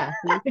so happy.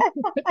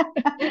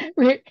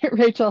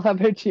 Rachel, how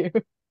about you?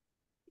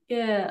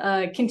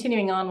 Yeah,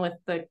 continuing on with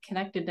the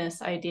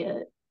connectedness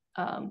idea,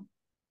 I've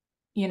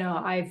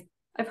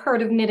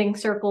heard of knitting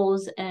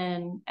circles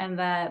and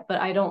that, but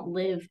I don't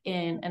live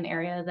in an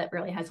area that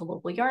really has a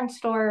local yarn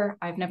store.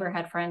 I've never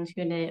had friends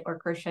who knit or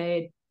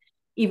crocheted.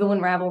 Even when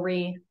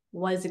Ravelry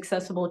was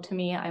accessible to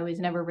me, I was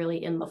never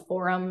really in the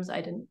forums.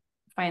 I didn't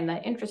find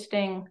that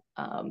interesting.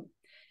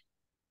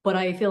 But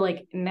I feel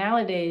like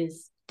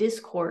nowadays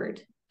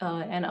Discord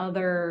and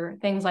other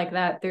things like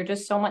that, they're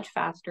just so much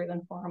faster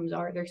than forums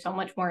are. They're so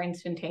much more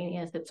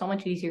instantaneous. It's so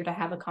much easier to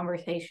have a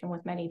conversation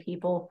with many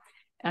people.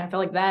 And I feel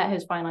like that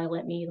has finally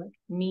let me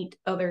meet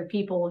other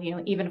people,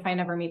 even if I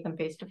never meet them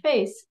face to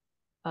face,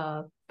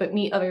 but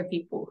meet other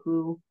people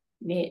who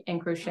knit and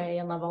crochet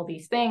and love all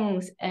these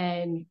things.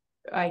 And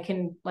I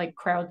can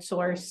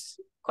crowdsource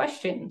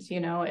questions,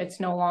 it's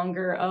no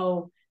longer,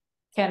 oh,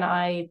 can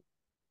I,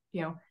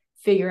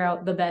 figure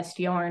out the best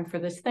yarn for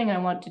this thing I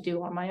want to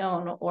do on my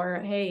own?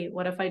 Or, hey,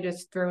 what if I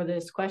just throw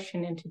this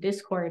question into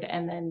Discord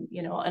and then,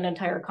 an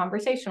entire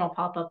conversation will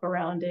pop up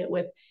around it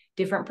with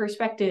different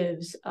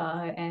perspectives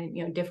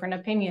and, different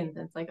opinions.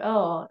 It's like,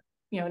 oh,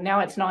 now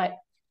it's not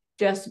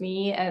just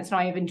me, and it's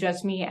not even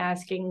just me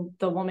asking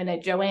the woman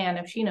at Joanne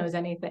if she knows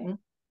anything.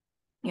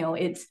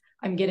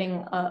 I'm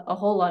getting a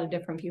whole lot of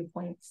different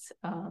viewpoints.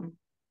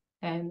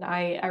 And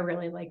I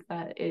really like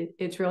that.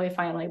 It's really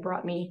finally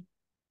brought me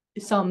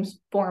some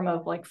form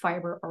of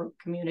fiber art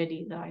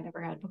community that I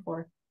never had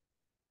before.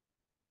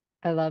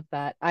 I love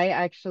that. I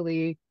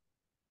actually,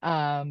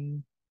 my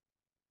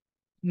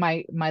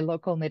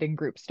local knitting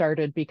group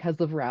started because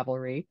of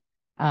Ravelry,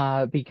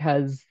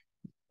 because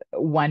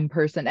one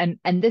person,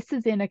 and this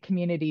is in a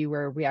community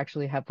where we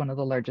actually have one of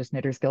the largest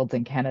knitters guilds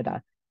in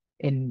Canada,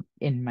 in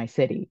my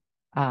city.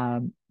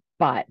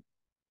 But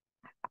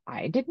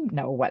I didn't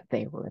know what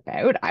they were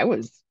about. I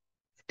was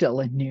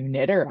still a new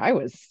knitter. I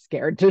was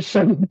scared to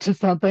show up to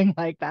something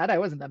like that. I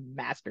wasn't a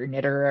master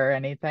knitter or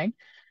anything.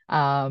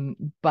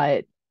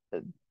 But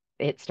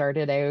it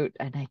started out,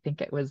 and I think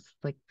it was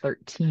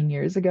 13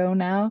 years ago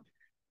now.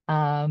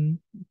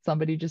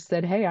 Somebody just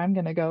said, hey, I'm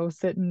gonna go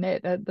sit and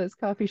knit at this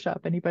coffee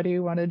shop. Anybody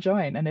want to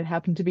join? And it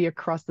happened to be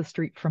across the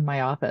street from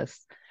my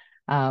office.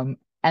 And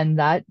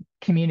that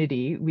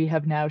community, we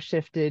have now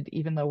shifted,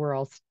 even though we're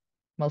all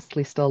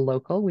mostly still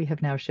local, we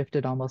have now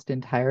shifted almost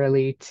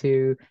entirely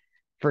to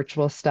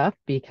virtual stuff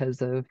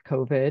because of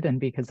COVID and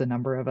because a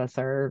number of us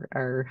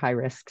are high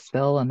risk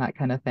still and that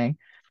kind of thing.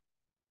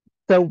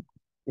 So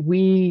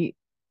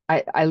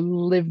I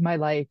live my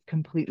life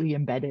completely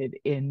embedded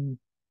in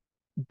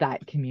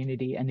that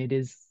community, and it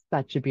is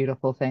such a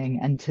beautiful thing.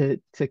 And to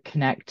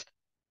connect,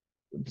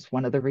 it's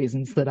one of the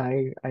reasons that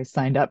I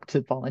signed up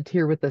to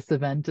volunteer with this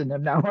event and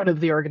am now one of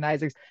the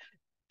organizers,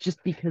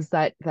 just because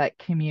that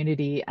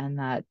community and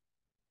that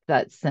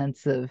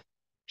sense of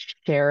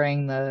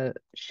sharing the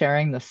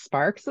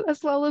sparks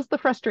as well as the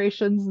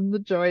frustrations and the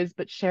joys,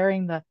 but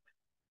sharing the,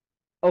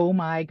 oh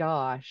my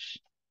gosh,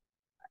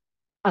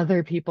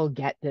 other people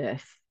get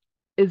this,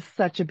 is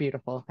such a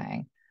beautiful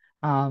thing.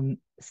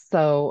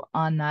 So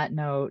on that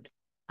note,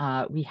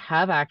 we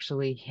have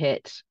actually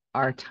hit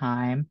our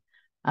time.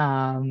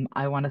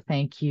 I want to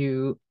thank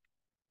you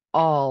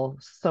all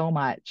so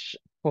much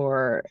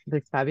for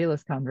this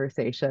fabulous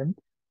conversation,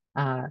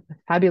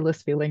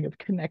 fabulous feeling of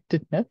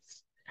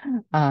connectedness.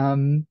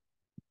 And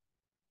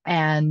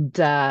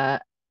I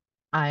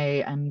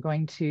am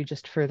going to,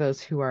 just for those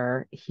who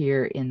are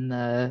here in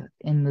the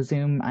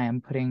Zoom, I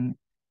am putting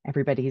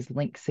everybody's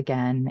links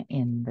again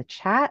in the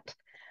chat.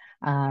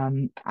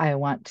 I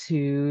want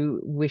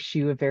to wish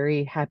you a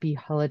very happy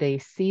holiday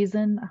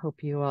season. I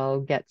hope you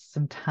all get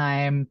some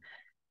time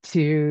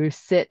to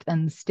sit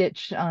and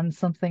stitch on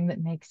something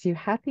that makes you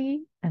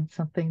happy and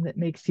something that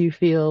makes you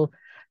feel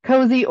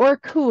cozy or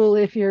cool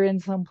if you're in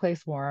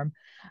someplace warm.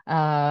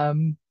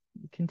 You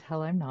can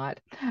tell I'm not.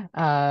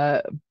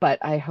 But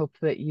I hope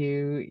that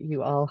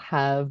you all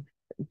have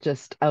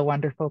just a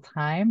wonderful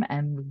time,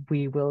 and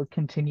we will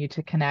continue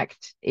to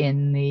connect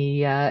in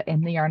the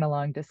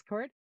Yarnalong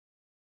Discord.